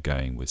kind of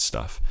going with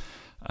stuff.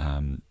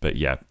 But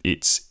yeah,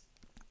 it's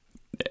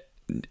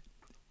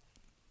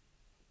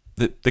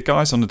the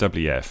guys on the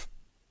WEF,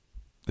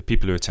 the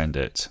people who attend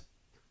it,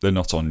 they're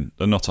not on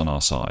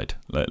our side.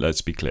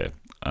 Let's be clear.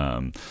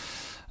 And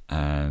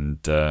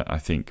I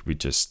think we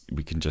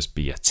can just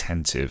be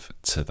attentive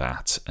to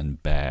that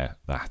and bear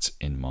that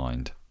in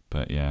mind.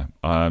 But yeah,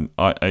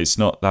 that's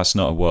not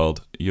a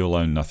world you'll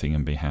own nothing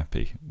and be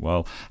happy.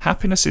 Well,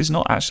 happiness is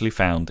not actually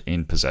found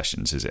in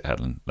possessions, is it,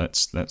 Helen?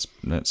 Let's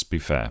be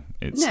fair.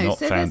 It's not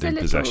found in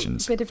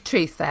possessions. Bit of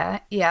truth there.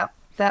 Yeah,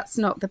 that's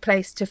not the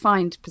place to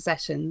find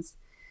possessions.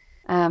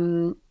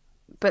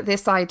 But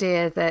this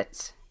idea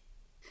that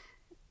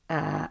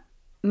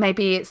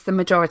maybe it's the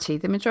majority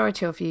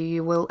of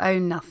you will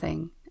own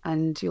nothing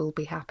and you'll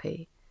be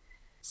happy.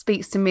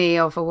 speaks to me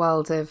of a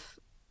world of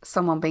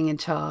someone being in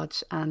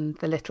charge and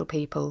the little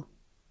people.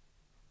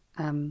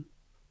 I don't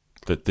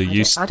know what they'll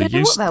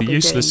The be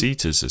useless doing.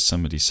 eaters, as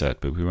somebody said,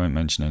 but we won't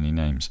mention any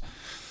names.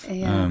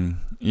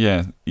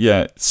 Yeah.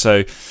 Yeah.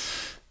 So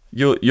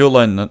you'll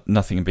learn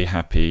nothing and be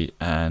happy,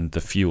 and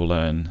the few will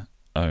own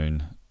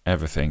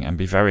everything and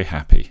be very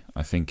happy,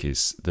 I think,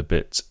 is the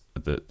bit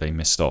that they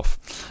missed off.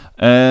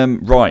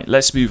 Right,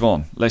 let's move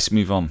on.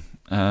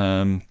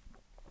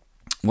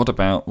 What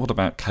about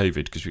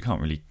COVID? Because we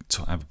can't really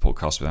have a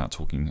podcast without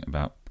talking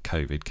about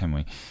COVID, can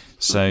we?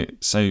 So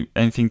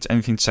anything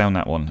to say on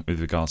that one with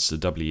regards to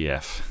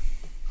WEF?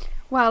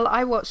 Well,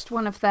 I watched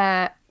one of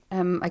their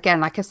again,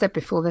 like I said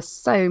before, there's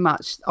so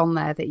much on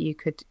there that you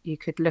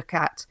could look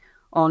at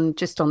on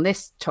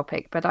this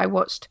topic, but I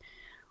watched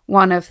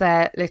one of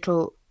their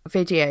little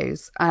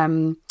videos,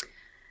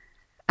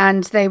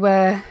 and they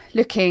were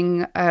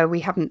looking. We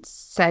haven't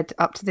said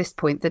up to this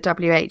point, the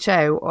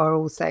WHO are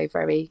also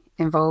very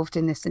involved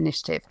in this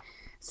initiative.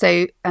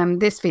 So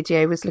this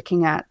video was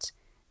looking at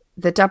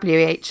the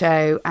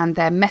WHO and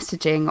their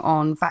messaging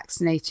on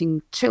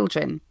vaccinating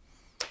children.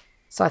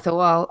 So I thought,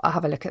 well, I'll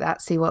have a look at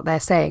that, see what they're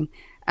saying.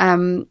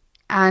 And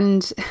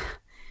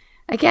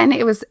again,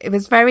 it was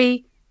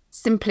very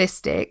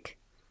simplistic,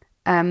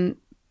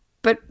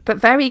 but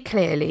very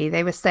clearly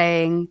they were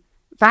saying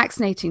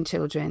vaccinating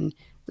children,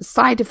 the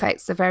side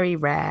effects are very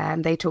rare,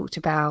 and they talked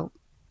about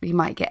you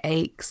might get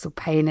aches or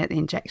pain at the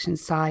injection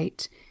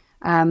site,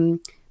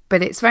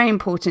 but it's very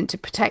important to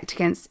protect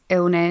against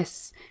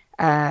illness,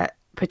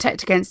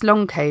 protect against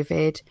long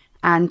COVID,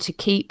 and to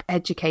keep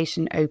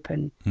education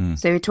open.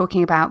 So we're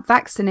talking about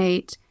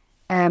vaccinate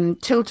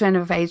children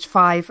of age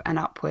 5 and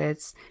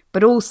upwards,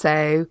 but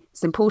also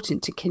it's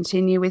important to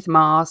continue with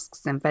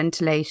masks and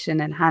ventilation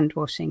and hand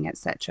washing,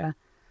 etc.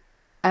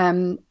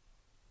 And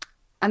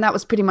that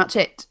was pretty much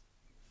it.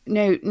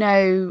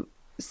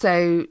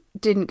 So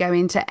didn't go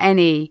into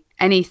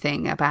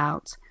anything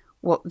about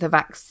what the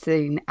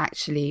vaccine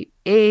actually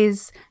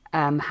is,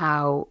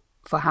 how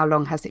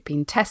long has it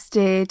been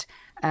tested,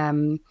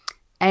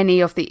 any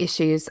of the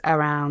issues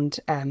around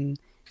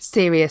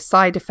serious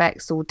side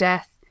effects or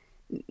death.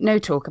 No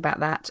talk about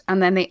that.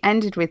 And then they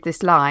ended with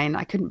this line.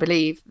 I couldn't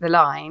believe the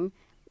line.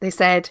 They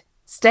said,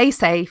 "Stay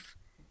safe,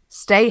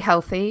 stay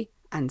healthy,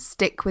 and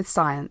stick with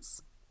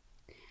science."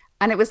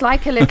 And it was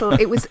like a little.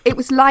 It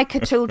was like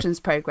a children's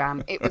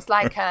program. It was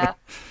like a.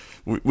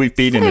 We've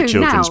been in a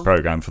children's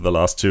program for the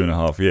last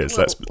 2.5 years.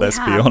 Well, let's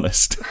be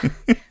honest.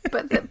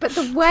 But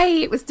the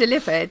way it was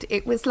delivered,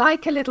 it was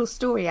like a little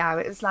story hour.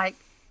 It was like,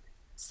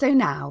 so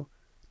now,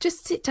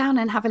 just sit down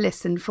and have a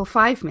listen for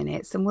 5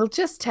 minutes, and we'll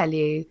just tell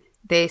you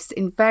this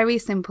in very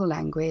simple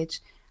language,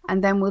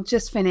 and then we'll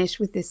just finish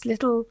with this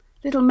little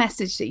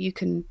message that you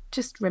can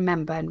just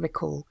remember and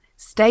recall.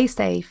 Stay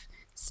safe,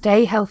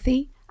 stay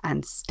healthy,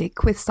 and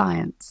stick with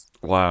science.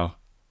 Wow,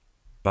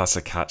 that's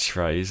a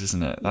catchphrase,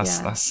 isn't it?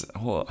 That's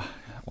what.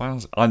 Wow,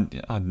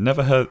 I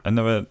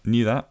never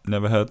knew that,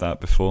 never heard that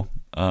before.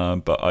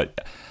 But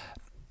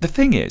the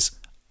thing is,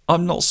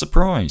 I'm not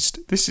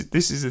surprised. This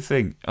is the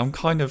thing. I'm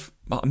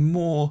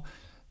more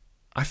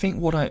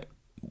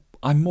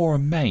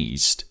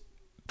amazed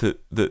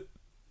that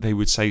they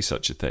would say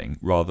such a thing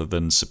rather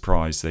than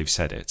surprised they've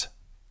said it.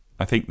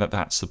 I think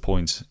that's the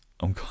point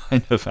I'm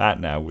kind of at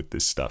now with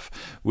this stuff,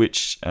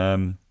 which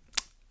goes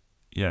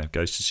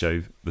to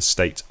show the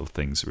state of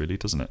things, really,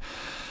 doesn't it?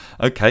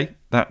 Okay,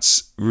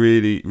 that's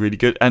really, really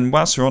good. And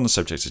whilst we're on the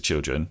subject of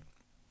children,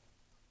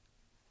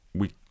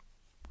 we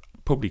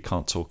probably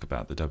can't talk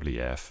about the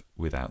WEF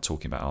without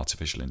talking about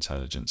artificial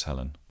intelligence.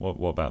 Helen,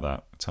 what about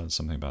that? Tell us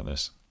something about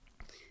this.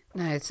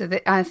 No, so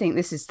I think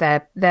this is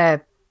their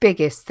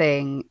biggest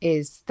thing,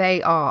 is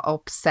they are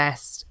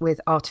obsessed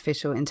with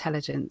artificial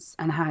intelligence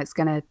and how it's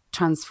going to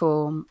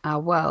transform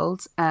our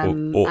world.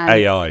 Or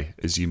AI,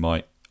 as you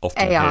might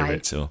often AI. hear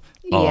it, or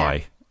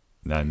I.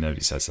 No,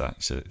 nobody says that.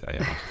 You said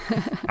AI.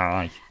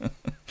 I.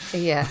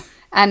 Yeah,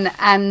 and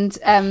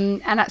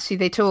actually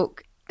they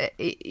talk.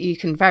 You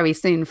can very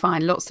soon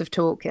find lots of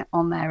talk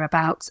on there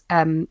about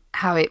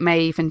how it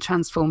may even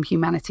transform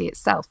humanity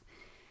itself.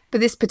 But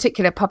this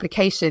particular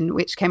publication,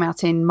 which came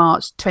out in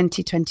March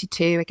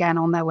 2022, again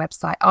on their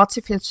website,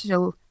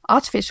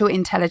 Artificial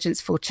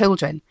Intelligence for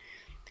Children.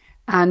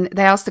 And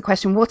they asked the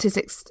question, what is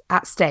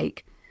at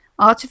stake?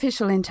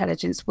 Artificial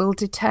intelligence will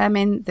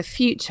determine the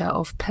future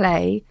of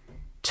play,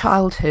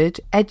 childhood,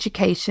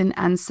 education,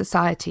 and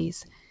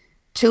societies.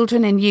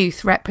 Children and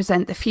youth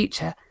represent the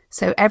future,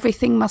 so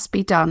everything must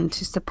be done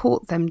to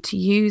support them to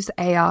use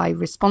AI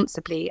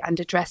responsibly and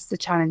address the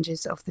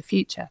challenges of the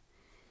future.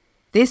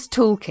 This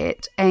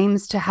toolkit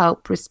aims to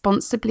help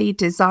responsibly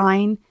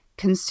design,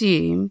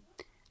 consume,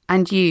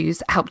 and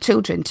help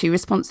children to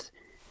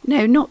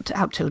not to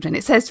help children.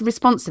 It says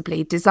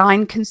responsibly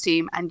design,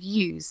 consume, and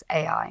use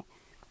AI.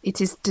 It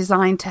is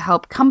designed to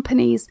help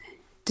companies,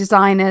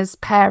 designers,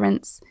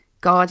 parents,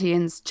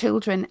 guardians,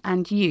 children,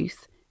 and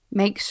youth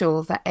make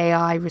sure that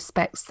AI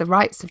respects the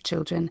rights of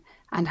children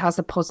and has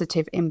a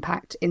positive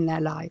impact in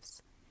their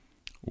lives.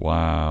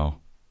 Wow.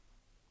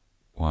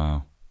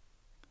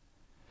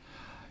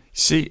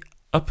 See,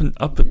 up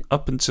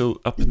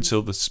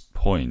until this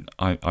point,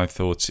 I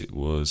thought it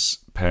was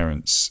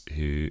parents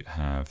who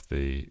have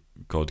the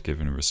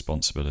God-given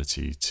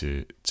responsibility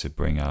to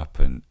bring up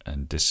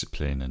and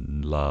discipline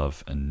and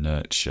love and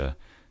nurture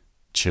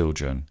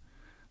children,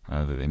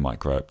 that they might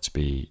grow up to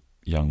be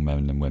young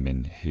men and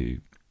women who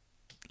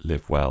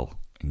live well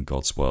in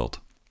God's world.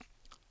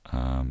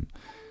 And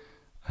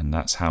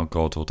that's how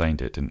God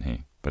ordained it, didn't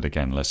he? But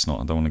again, I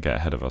don't want to get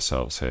ahead of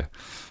ourselves here.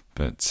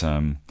 But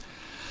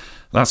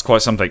that's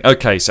quite something.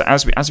 Okay, so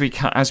as we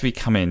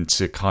come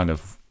into kind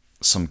of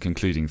some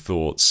concluding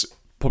thoughts,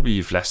 probably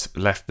you've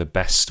left the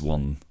best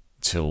one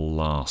till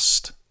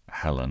last,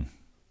 Helen.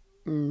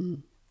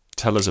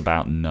 Tell us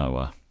about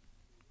Noah.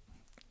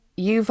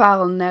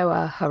 Yuval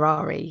Noah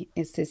Harari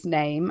is his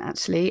name,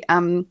 actually.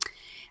 I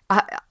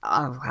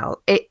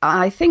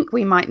think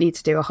we might need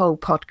to do a whole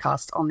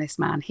podcast on this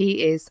man.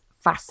 He is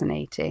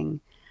fascinating.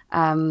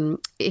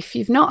 If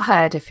you've not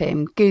heard of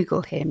him,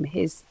 Google him.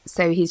 He's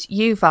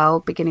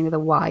Yuval, beginning with a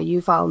Y,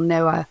 Yuval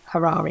Noah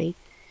Harari.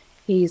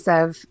 He's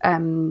of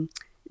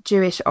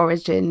Jewish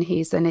origin.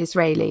 He's an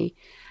Israeli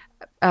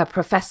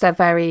professor,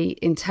 very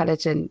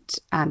intelligent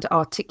and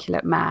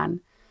articulate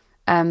man.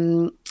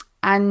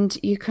 And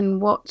you can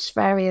watch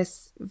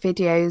various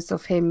videos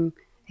of him,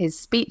 his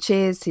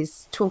speeches,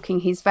 his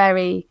talking. He's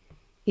very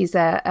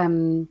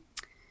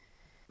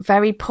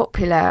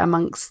popular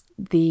amongst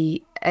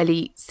the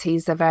elites.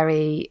 He's a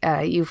very,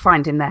 you'll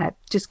find him there.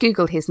 Just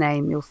Google his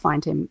name. You'll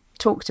find him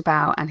talked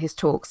about and his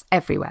talks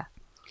everywhere.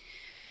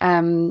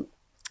 So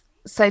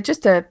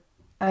just a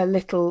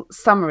little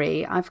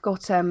summary. I've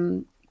got,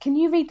 can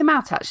you read them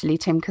out actually,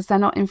 Tim? Because they're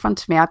not in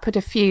front of me. I put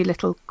a few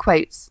little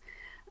quotes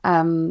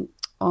on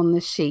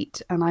the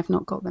sheet and I've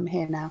not got them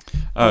here now.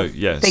 Oh,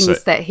 yeah.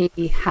 Things that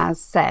he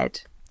has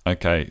said.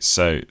 Okay,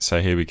 so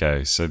here we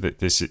go. So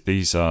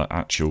these are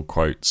actual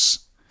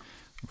quotes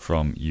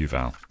from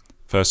Yuval.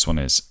 First one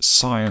is,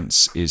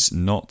 science is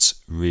not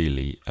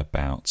really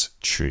about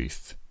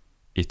truth.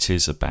 It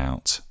is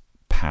about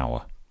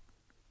power.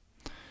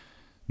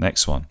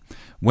 Next one.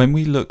 When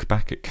we look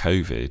back at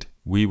COVID,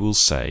 we will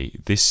say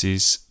this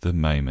is the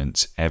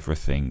moment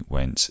everything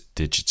went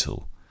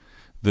digital,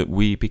 that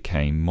we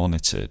became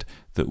monitored,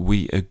 that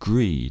we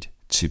agreed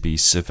to be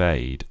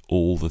surveyed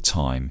all the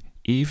time,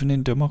 even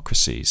in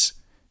democracies.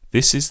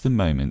 This is the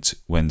moment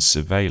when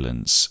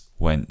surveillance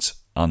went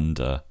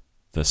under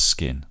the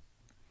skin.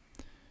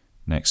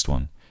 Next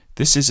one.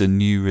 This is a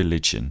new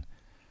religion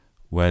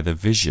where the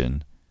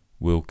vision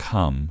will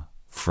come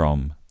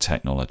from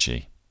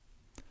technology.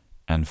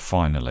 And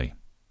finally,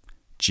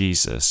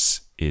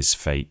 Jesus is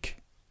fake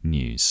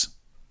news.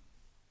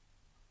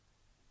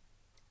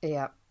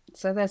 Yeah,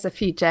 so there's a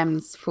few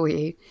gems for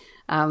you.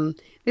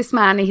 This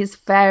man, he's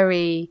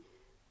very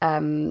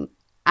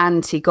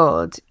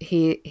anti-God.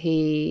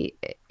 He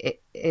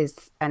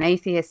is an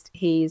atheist.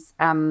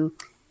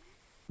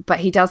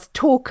 But he does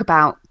talk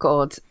about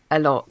God a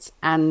lot,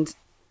 and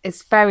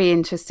it's very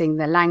interesting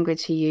the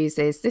language he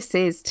uses. This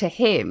is, to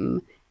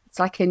him, it's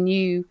like a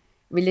new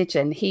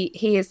religion. He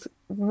is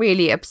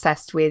really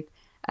obsessed with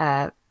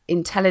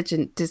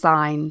intelligent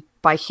design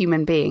by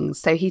human beings.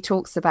 So he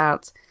talks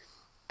about,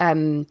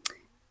 we're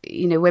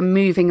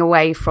moving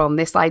away from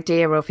this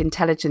idea of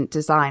intelligent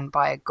design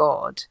by a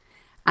god,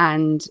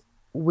 and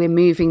we're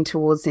moving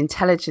towards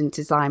intelligent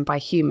design by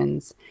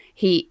humans.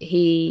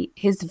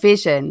 His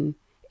vision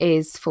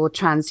is for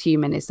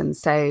transhumanism,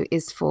 so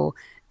is for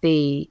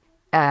the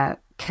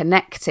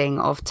connecting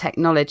of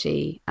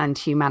technology and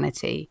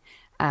humanity.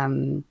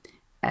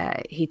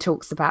 He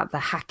talks about the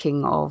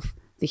hacking of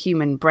the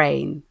human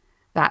brain.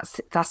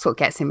 That's what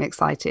gets him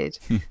excited.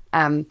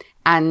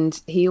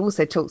 And he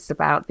also talks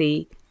about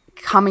the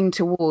coming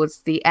towards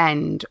the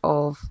end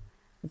of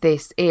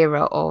this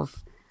era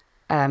of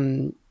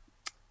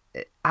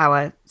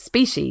our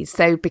species.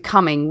 So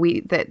becoming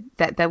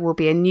that there will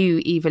be a new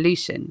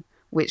evolution,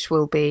 which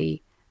will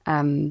be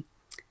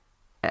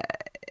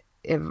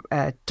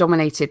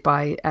dominated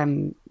by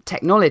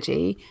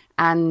technology,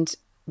 and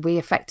we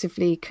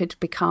effectively could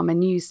become a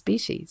new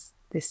species,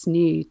 this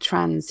new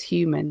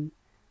transhuman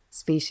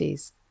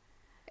species.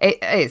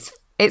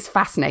 It's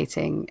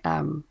fascinating.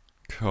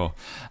 Cool.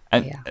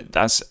 And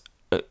that's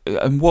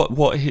and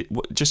what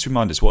just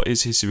remind us, what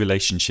is his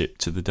relationship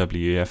to the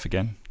WEF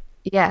again?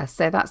 Yeah,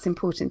 so that's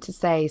important to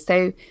say.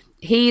 So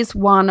he's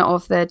one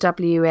of the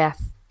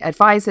WEF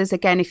advisors.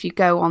 Again, if you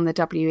go on the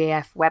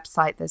WEF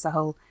website, there's a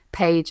whole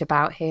page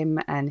about him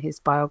and his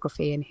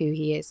biography and who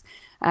he is.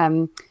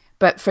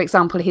 But for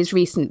example, his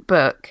recent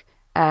book,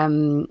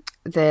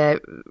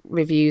 the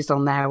reviews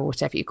on there, or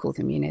whatever you call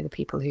them, the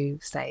people who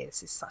say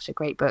this is such a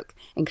great book,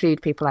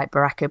 include people like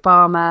Barack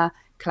Obama,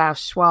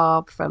 Klaus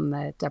Schwab from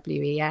the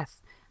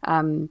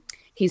WEF.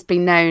 He's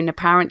been known,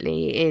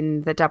 apparently,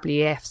 in the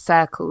WEF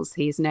circles,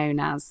 he's known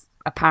as,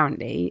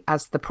 apparently,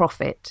 as the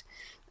prophet.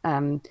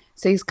 So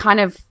he's kind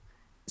of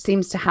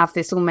seems to have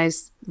this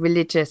almost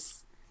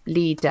religious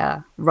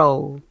leader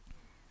role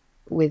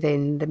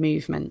within the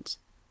movement.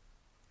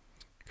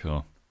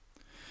 Cool.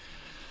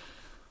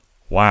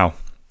 Wow.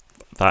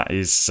 That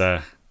is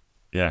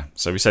Yeah,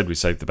 so we said we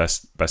saved the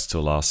best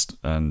till last,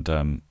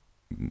 and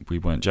we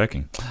weren't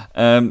joking.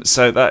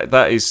 So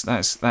that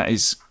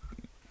is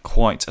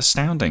quite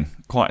astounding,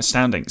 quite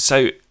astounding.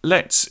 So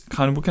we're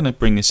going to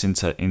bring this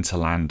into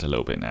land a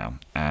little bit now.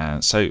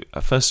 So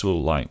first of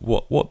all, like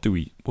what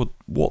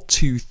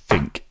to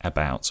think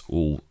about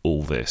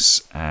all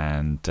this,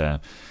 and I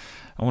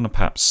want to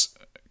perhaps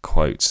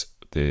quote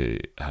the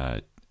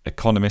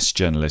economist,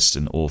 journalist,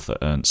 and author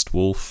Ernst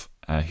Wolff,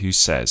 who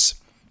says.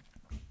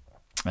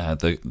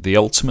 The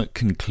ultimate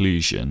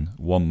conclusion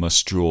one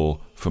must draw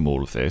from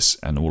all of this,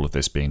 and all of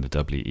this being the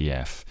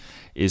WEF,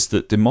 is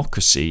that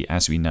democracy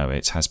as we know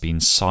it has been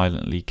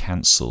silently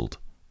cancelled,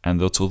 and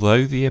that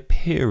although the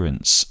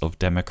appearance of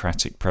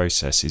democratic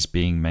process is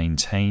being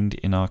maintained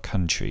in our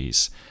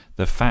countries,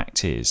 the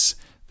fact is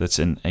that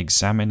an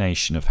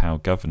examination of how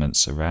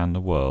governance around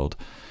the world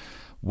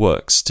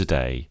works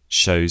today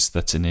shows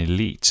that an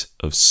elite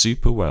of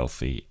super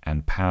wealthy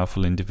and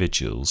powerful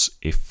individuals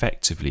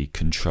effectively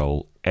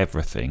control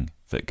everything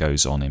that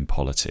goes on in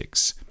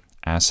politics,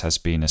 as has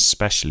been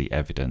especially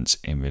evident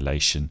in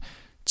relation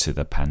to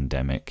the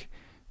pandemic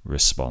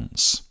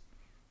response.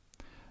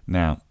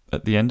 Now,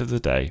 at the end of the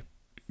day,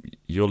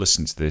 you're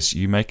listening to this,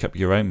 you make up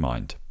your own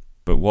mind,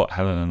 but what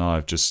Helen and I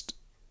have just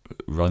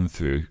run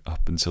through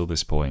up until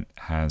this point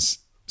has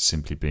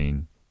simply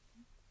been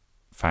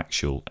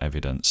factual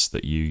evidence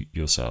that you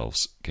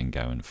yourselves can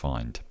go and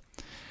find.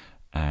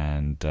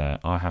 And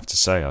I have to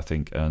say, I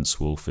think Ernst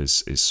Wolff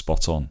is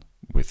spot on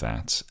with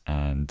that.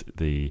 And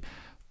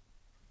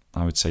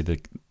I would say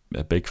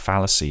a big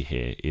fallacy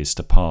here is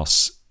to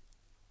pass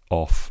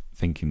off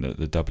thinking that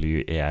the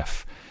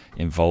WEF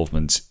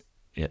involvement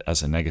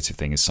as a negative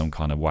thing is some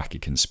kind of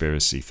wacky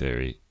conspiracy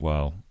theory.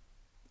 Well,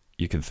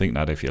 you can think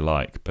that if you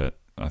like, but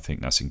I think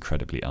that's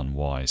incredibly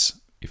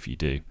unwise if you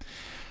do.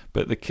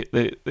 But the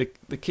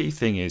key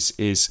thing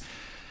is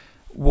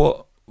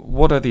what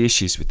are the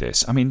issues with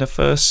this? I mean, the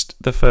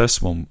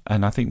first one,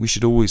 and I think we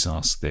should always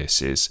ask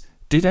this, is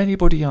did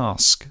anybody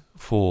ask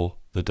for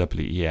the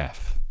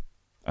WEF?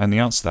 And the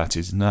answer to that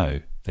is no,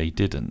 they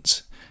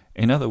didn't.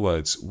 In other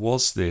words,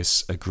 was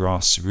this a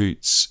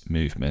grassroots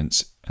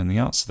movement? And the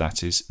answer to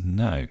that is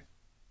no,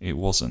 it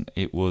wasn't.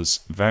 It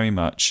was very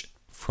much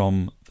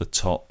from the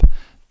top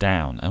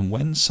down. And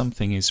when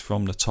something is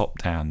from the top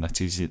down that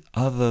is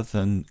other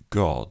than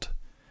God,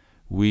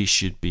 we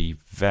should be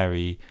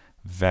very,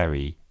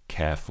 very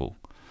careful.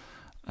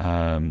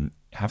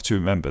 Have to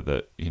remember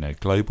that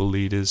global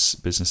leaders,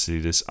 business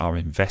leaders are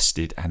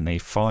invested, and they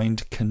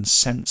find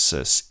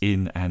consensus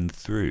in and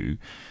through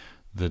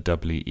the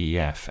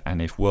WEF.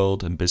 And if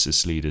world and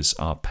business leaders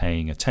are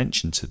paying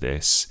attention to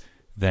this,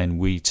 then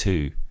we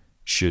too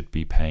should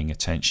be paying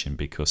attention,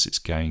 because it's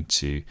going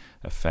to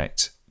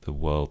affect the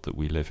world that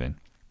we live in.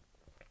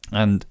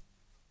 And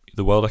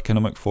the World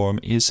Economic Forum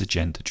is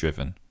agenda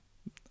driven.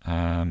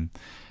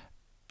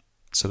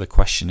 So the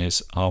question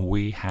is, are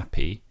we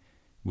happy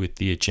with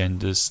the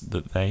agendas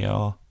that they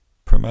are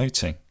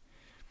promoting?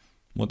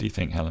 What do you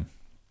think, Helen?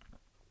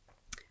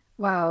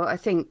 Well, I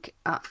think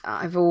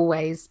I've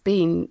always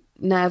been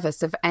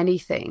nervous of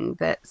anything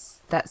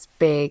that's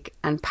big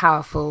and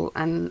powerful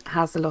and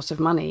has a lot of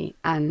money.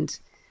 And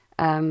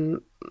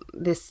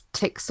this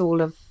ticks all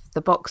of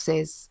the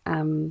boxes.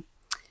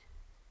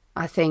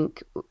 I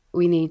think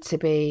we need to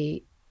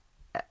be.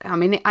 I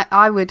mean,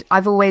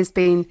 I've always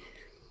been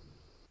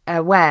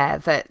aware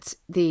that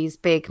these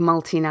big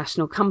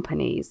multinational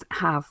companies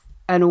have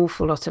an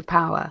awful lot of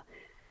power.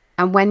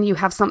 And when you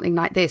have something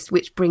like this,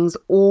 which brings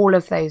all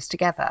of those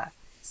together,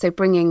 so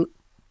bringing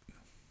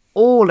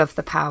all of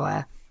the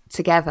power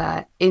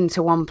together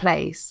into one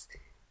place,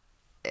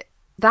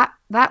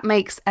 that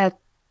makes a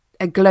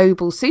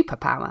global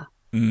superpower.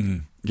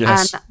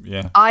 Yes, and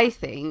yeah. I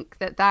think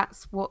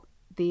that's what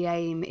the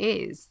aim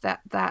is,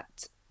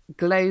 that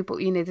global,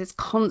 this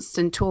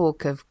constant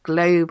talk of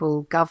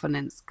global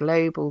governance,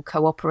 global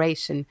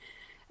cooperation,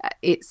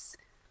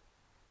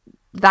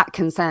 that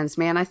concerns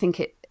me, and I think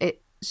it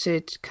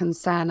should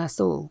concern us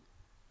all.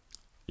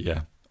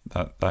 Yeah,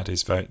 that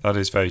is very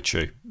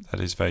true. That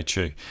is very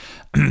true.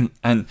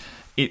 And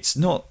it's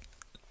not,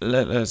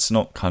 let's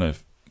not kind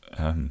of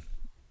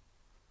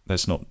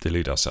let's not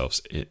delude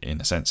ourselves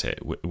in a sense here.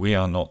 We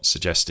are not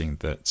suggesting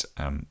that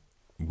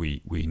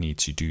we need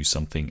to do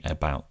something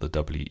about the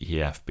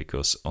WEF,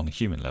 because on a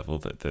human level,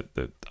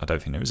 that I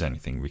don't think there is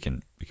anything we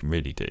can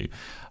really do.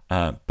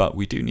 But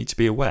we do need to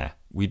be aware.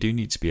 We do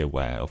need to be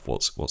aware of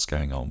what's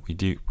going on. We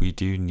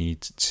do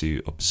need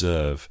to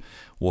observe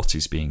what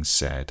is being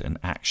said and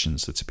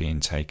actions that are being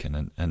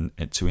taken,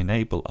 and to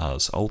enable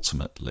us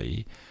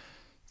ultimately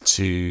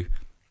to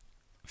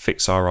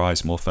fix our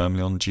eyes more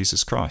firmly on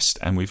Jesus Christ.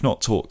 And we've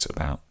not talked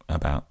about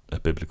a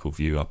biblical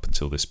view up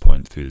until this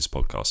point through this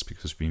podcast,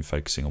 because we've been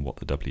focusing on what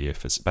the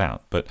WEF is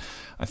about. But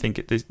I think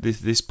at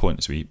this point,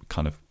 as we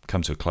kind of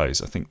come to a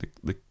close, I think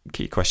the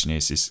key question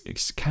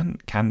is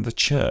can the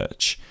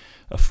church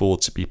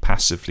afford to be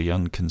passively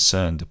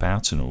unconcerned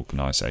about an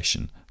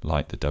organisation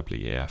like the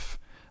WEF?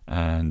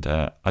 And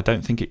I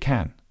don't think it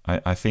can.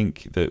 I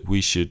think that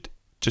we should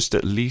just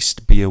at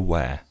least be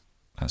aware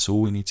That's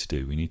all we need to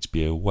do. We need to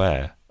be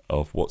aware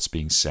of what's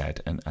being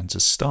said and to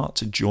start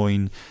to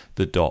join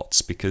the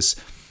dots, because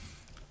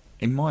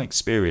in my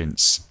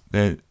experience,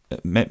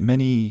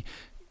 many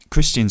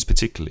Christians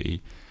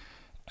particularly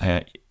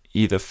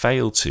either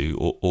fail to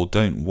or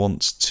don't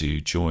want to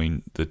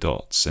join the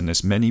dots. And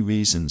there's many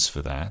reasons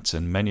for that,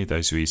 and many of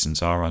those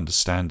reasons are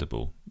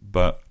understandable.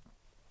 But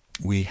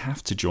we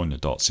have to join the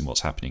dots in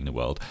what's happening in the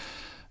world,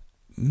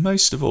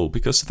 most of all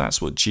because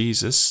that's what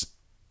Jesus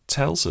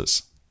tells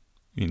us.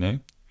 You know,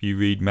 if you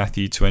read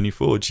Matthew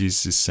 24,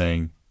 Jesus is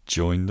saying,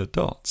 join the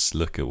dots,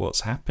 look at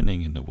what's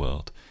happening in the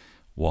world.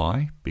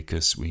 Why?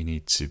 Because we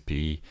need to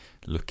be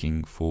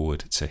looking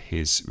forward to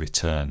his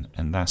return,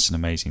 and that's an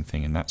amazing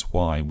thing, and that's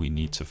why we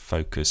need to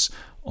focus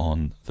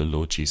on the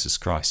Lord Jesus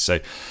Christ. So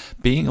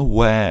being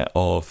aware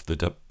of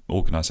the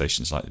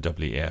organisations like the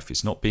WEF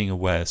is not being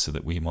aware so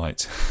that we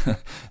might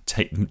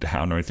take them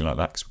down or anything like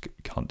that, because we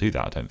can't do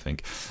that, I don't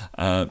think,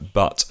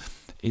 but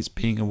it's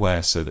being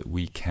aware so that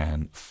we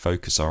can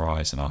focus our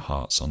eyes and our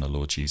hearts on the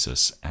Lord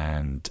Jesus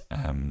and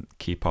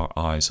keep our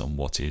eyes on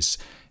what is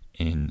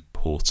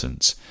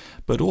important.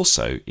 But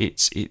also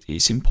it's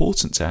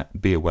important to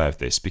be aware of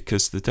this,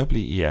 because the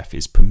WEF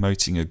is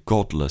promoting a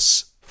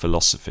godless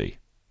philosophy.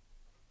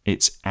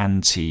 It's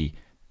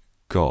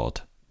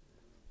anti-God.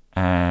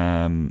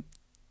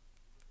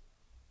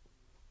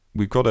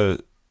 We've got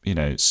to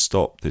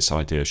stop this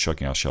idea of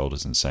shrugging our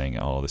shoulders and saying,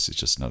 oh, this is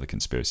just another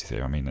conspiracy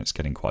theory. I mean, it's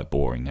getting quite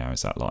boring now,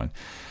 is that line,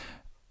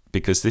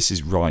 because this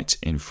is right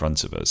in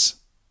front of us,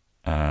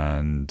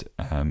 and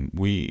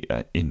we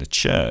in the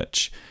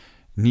church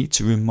need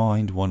to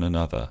remind one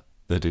another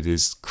that it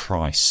is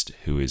Christ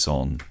who is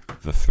on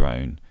the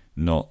throne,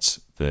 not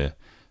the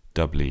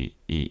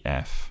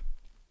WEF.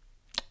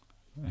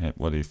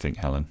 What do you think,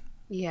 Helen?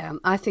 Yeah,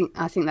 I think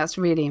that's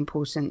really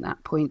important,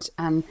 that point.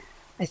 And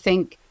I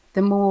think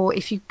the more,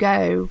 if you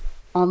go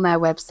on their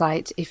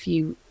website, if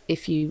you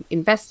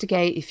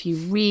investigate, if you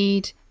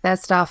read their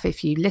stuff,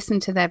 if you listen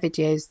to their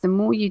videos, the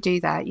more you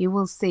do that, you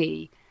will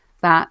see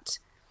that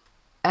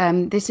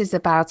this is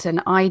about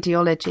an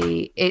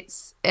ideology.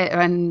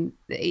 And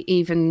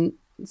even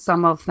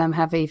some of them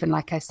have, even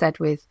like I said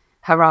with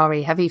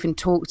Harari, have even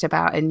talked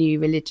about a new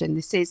religion.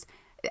 This is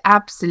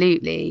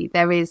absolutely,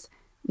 there is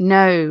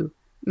no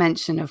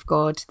mention of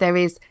God.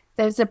 There's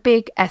a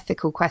big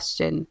ethical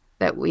question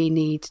that we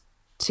need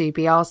to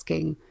be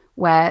asking,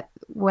 where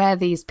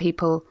these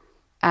people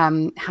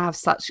have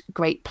such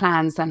great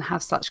plans and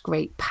have such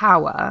great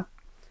power,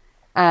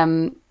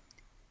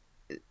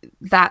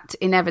 that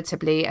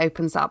inevitably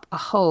opens up a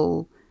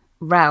whole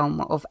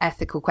realm of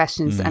ethical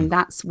questions. And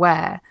that's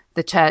where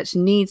the church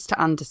needs to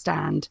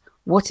understand,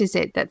 what is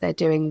it that they're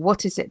doing?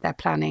 What is it they're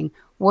planning?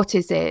 What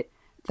is it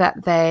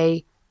that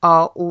they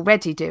are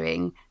already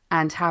doing?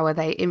 And how are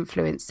they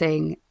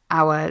influencing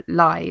our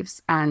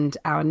lives and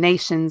our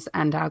nations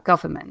and our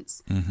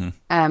governments?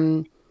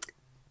 And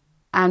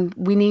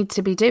we need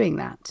to be doing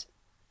that,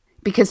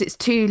 because it's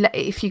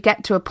if you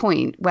get to a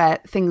point where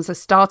things are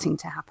starting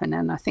to happen,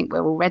 and I think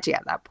we're already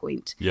at that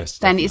point, yes,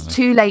 then definitely. it's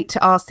too late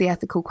to ask the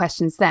ethical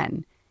questions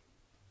then.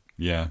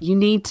 Yeah. You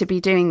need to be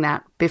doing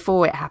that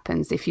before it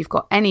happens, if you've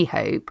got any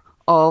hope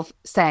of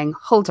saying,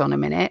 hold on a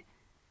minute,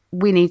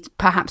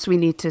 perhaps we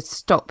need to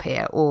stop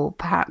here, or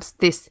perhaps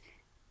this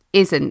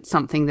isn't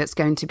something that's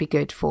going to be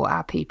good for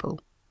our people.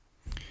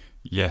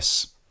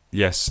 Yes,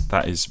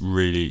 that is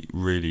really,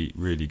 really,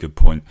 really good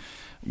point.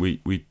 We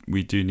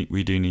do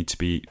need to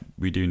be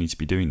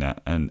doing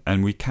that,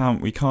 and we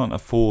can't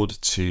afford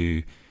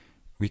to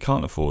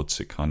kind of,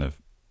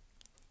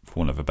 for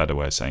want of a better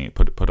way of saying it,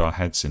 put our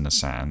heads in the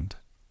sand,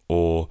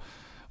 or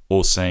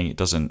saying it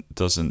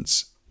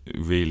doesn't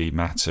really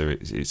matter.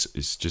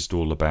 It's just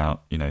all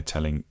about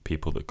telling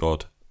people that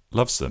God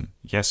loves them.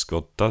 Yes,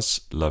 God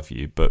does love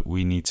you, but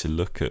we need to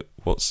look at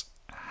what's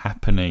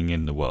happening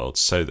in the world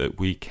so that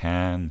we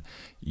can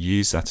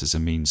use that as a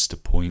means to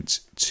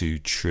point to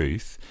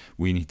truth.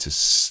 We need to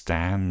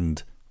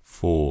stand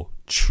for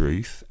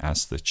truth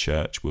as the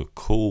church. We're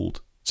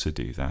called to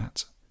do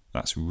that.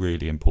 That's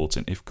really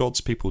important. If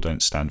God's people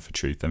don't stand for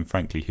truth, then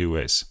frankly, who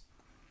is?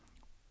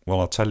 Well,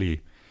 I'll tell you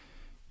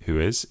who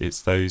is.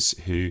 It's those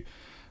who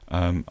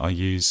are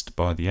used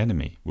by the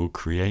enemy, will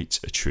create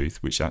a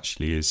truth which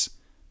actually is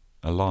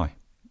a lie.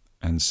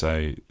 And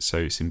so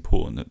it's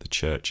important that the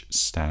church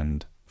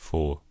stand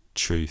for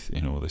truth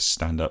in order to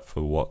stand up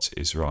for what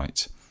is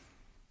right.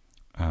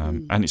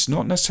 And it's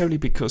not necessarily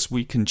because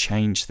we can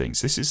change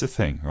things. This is the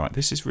thing, right?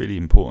 This is really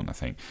important, I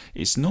think.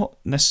 It's not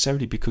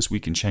necessarily because we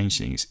can change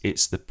things.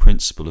 It's the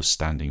principle of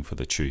standing for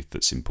the truth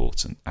that's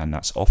important, and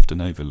that's often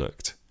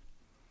overlooked.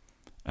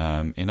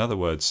 In other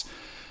words,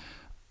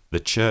 the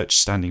church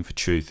standing for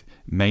truth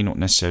may not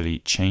necessarily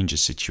change a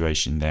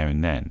situation there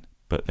and then,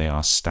 but they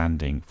are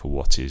standing for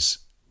what is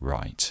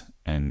right.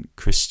 And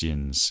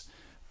Christians,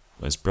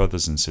 as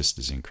brothers and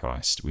sisters in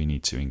Christ, we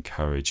need to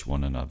encourage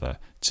one another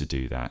to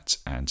do that,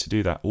 and to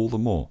do that all the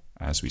more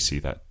as we see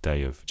that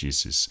day of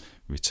Jesus'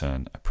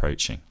 return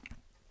approaching.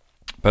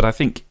 But I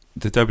think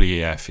the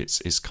WEF,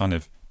 it's kind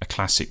of a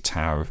classic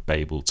Tower of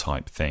Babel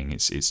type thing.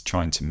 It's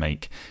trying to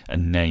make a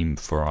name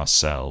for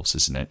ourselves,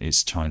 isn't it?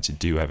 It's trying to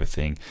do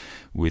everything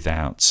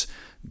without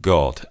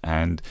God.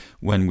 And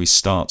when we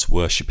start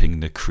worshipping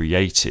the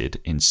created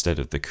instead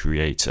of the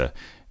creator,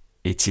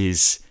 it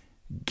is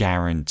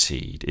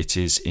guaranteed, it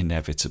is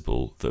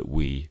inevitable that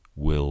we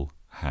will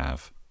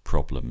have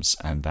problems.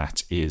 And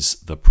that is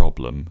the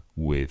problem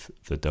with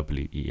the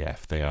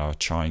WEF. They are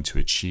trying to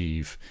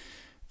achieve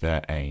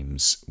their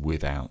aims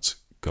without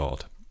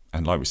God.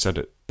 And like we said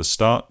at the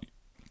start,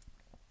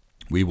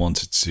 we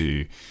wanted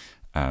to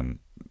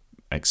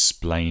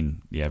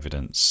explain the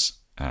evidence,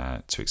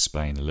 to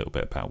explain a little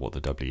bit about what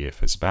the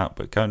WEF is about.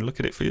 But go and look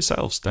at it for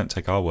yourselves. Don't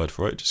take our word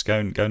for it. Just go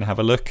and have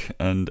a look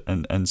and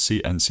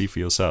see for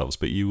yourselves.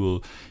 But you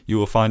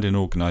will find an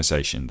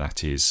organisation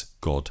that is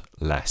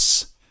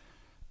godless,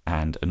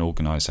 and an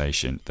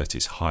organisation that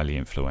is highly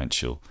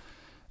influential.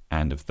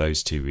 And of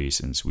those two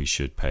reasons, we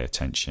should pay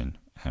attention,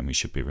 and we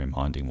should be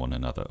reminding one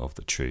another of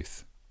the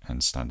truth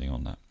and standing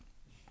on that.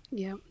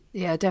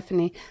 Yeah,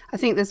 definitely. I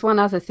think there's one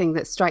other thing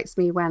that strikes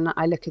me when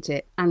I look at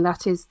it, and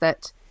that is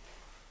that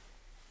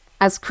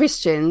as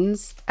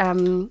Christians,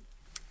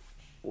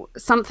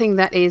 something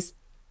that is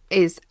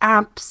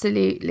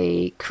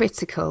absolutely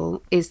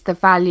critical is the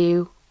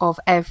value of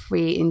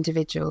every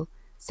individual.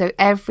 So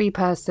every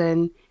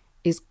person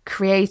is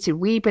created.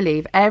 We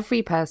believe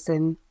every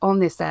person on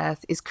this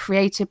earth is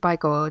created by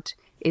God,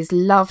 is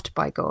loved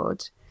by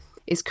God,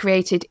 is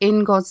created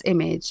in God's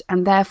image,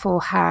 and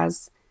therefore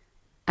has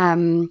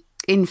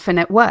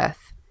infinite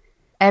worth,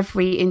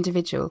 every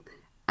individual.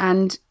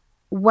 And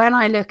when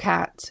I look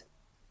at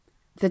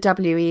the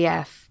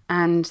WEF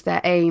and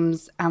their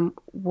aims and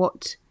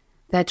what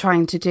they're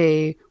trying to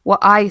do, what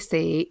I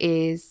see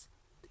is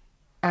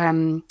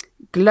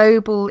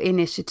global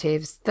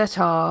initiatives that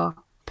are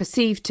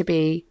perceived to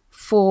be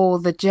for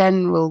the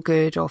general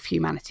good of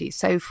humanity.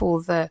 So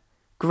for the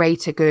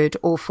greater good,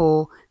 or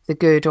for the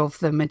good of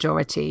the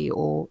majority,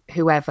 or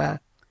whoever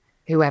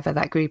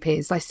that group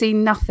is. I see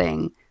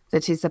nothing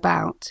that is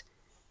about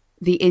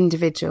the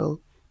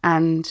individual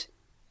and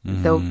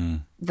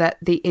that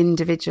the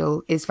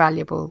individual is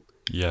valuable.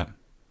 Yeah.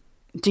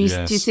 Do you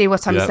see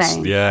what I'm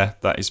saying? Yeah,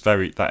 that is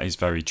very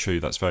true.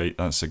 That's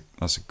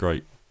a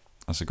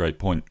great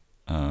point.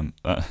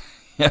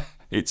 Yeah,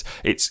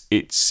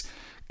 it's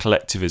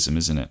collectivism,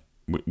 isn't it?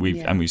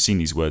 We've seen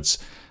these words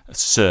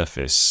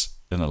surface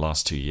in the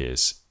last 2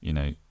 years. You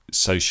know,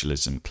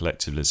 socialism,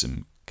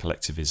 collectivism,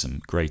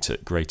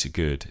 greater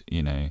good.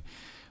 You know,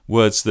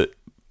 words that,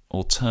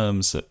 or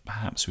terms that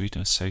perhaps we'd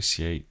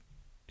associate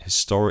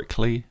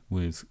historically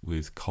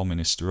with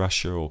communist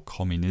Russia or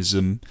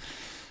communism.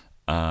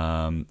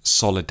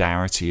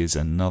 Solidarity is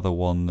another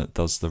one that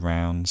does the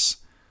rounds.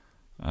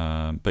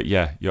 But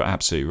yeah, you're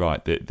absolutely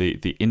right.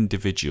 The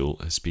individual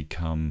has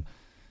become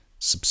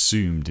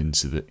subsumed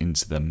into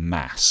the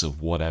mass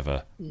of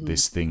whatever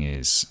this thing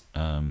is,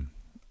 and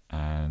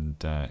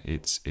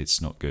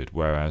it's not good.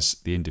 Whereas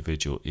the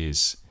individual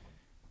is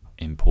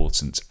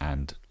important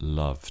and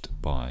loved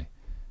by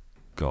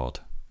God.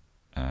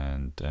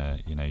 And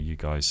you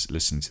guys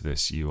listening to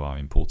this, you are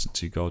important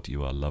to God.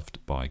 You are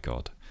loved by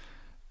God,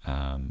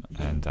 and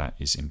that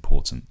is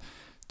important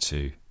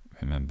to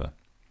remember.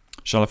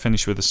 Shall I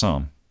finish with a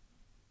psalm?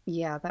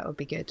 Yeah, that would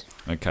be good.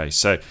 Okay,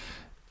 so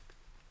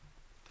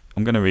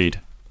I'm going to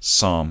read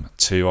Psalm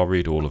 2. I'll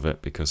read all of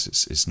it because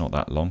it's not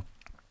that long,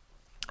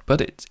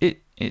 but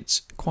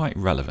it's quite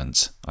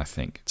relevant, I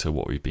think, to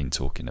what we've been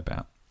talking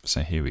about.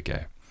 So here we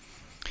go.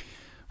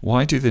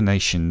 Why do the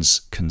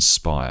nations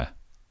conspire,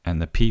 and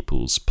the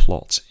peoples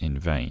plot in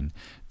vain?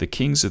 The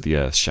kings of the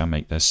earth shall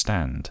make their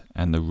stand,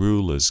 and the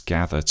rulers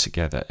gather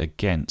together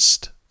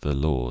against the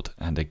Lord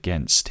and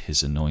against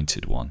his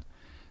anointed one.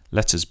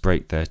 Let us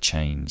break their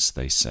chains,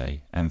 they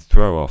say, and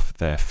throw off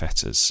their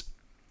fetters.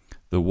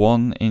 The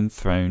one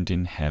enthroned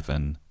in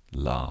heaven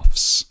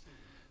laughs.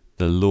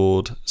 The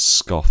Lord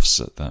scoffs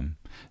at them.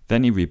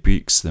 Then he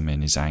rebukes them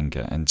in his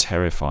anger and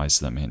terrifies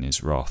them in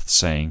his wrath,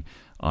 saying,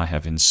 I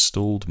have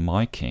installed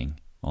my king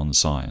on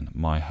Zion,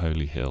 my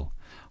holy hill.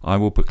 I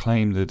will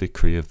proclaim the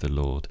decree of the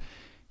Lord.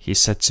 He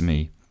said to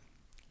me,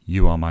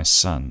 You are my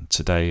son.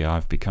 Today I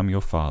have become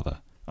your father.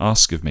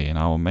 Ask of me, and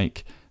I will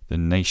make the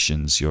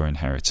nations your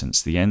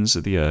inheritance, the ends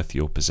of the earth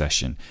your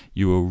possession.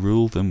 You will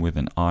rule them with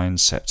an iron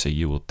scepter.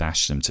 You will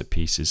dash them to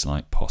pieces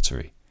like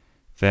pottery.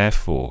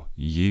 Therefore,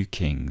 you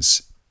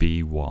kings,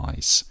 be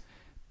wise.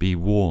 Be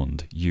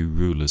warned, you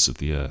rulers of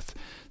the earth.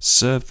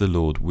 Serve the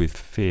Lord with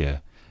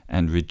fear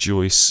and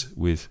rejoice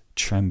with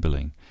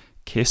trembling.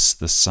 Kiss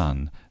the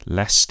Son,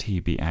 lest he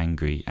be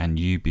angry and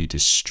you be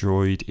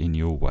destroyed in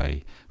your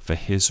way, for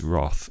his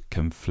wrath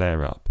can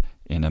flare up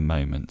in a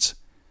moment.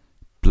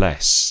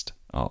 Blessed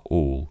are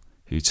all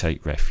who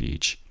take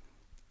refuge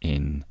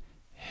in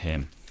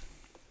him.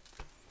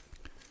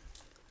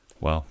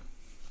 Well,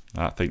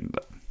 I think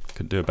that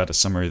could do a better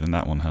summary than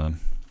that one, Helen.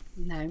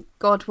 No,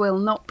 God will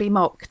not be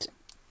mocked.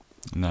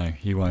 No,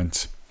 he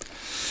won't.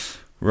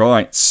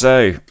 Right,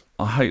 so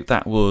I hope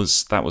that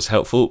was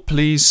helpful.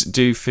 Please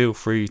do feel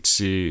free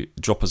to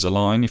drop us a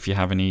line if you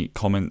have any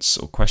comments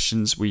or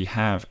questions. We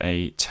have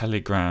a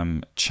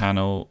Telegram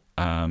channel,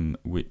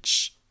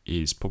 which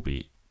is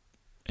probably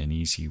an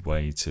easy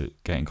way to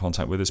get in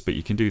contact with us, but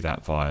you can do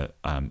that via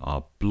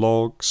our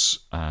blogs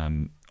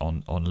on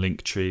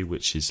Linktree,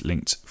 which is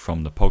linked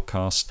from the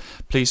podcast.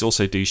 Please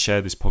also do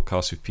share this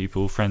podcast with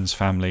people, friends,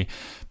 family,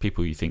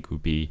 people you think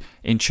would be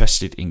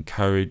interested,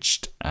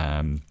 encouraged,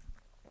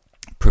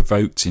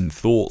 provoked in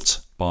thought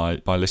by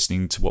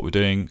listening to what we're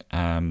doing.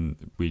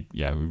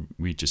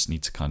 We just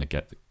need to kind of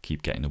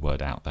keep getting the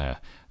word out there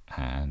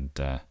and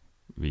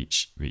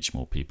reach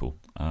more people.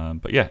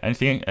 But yeah,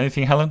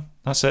 anything, Helen?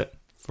 That's it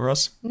for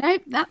us. No,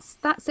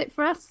 that's it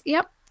for us.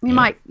 Yep. We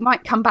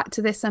might come back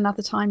to this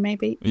another time,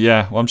 maybe.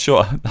 Yeah, well, I'm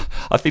sure.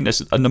 I think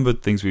there's a number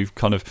of things we've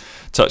kind of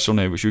touched on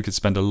here, which we could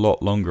spend a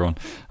lot longer on.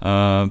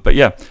 But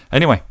yeah,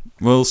 anyway,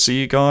 we'll see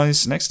you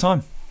guys next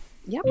time.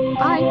 Yep.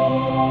 Bye.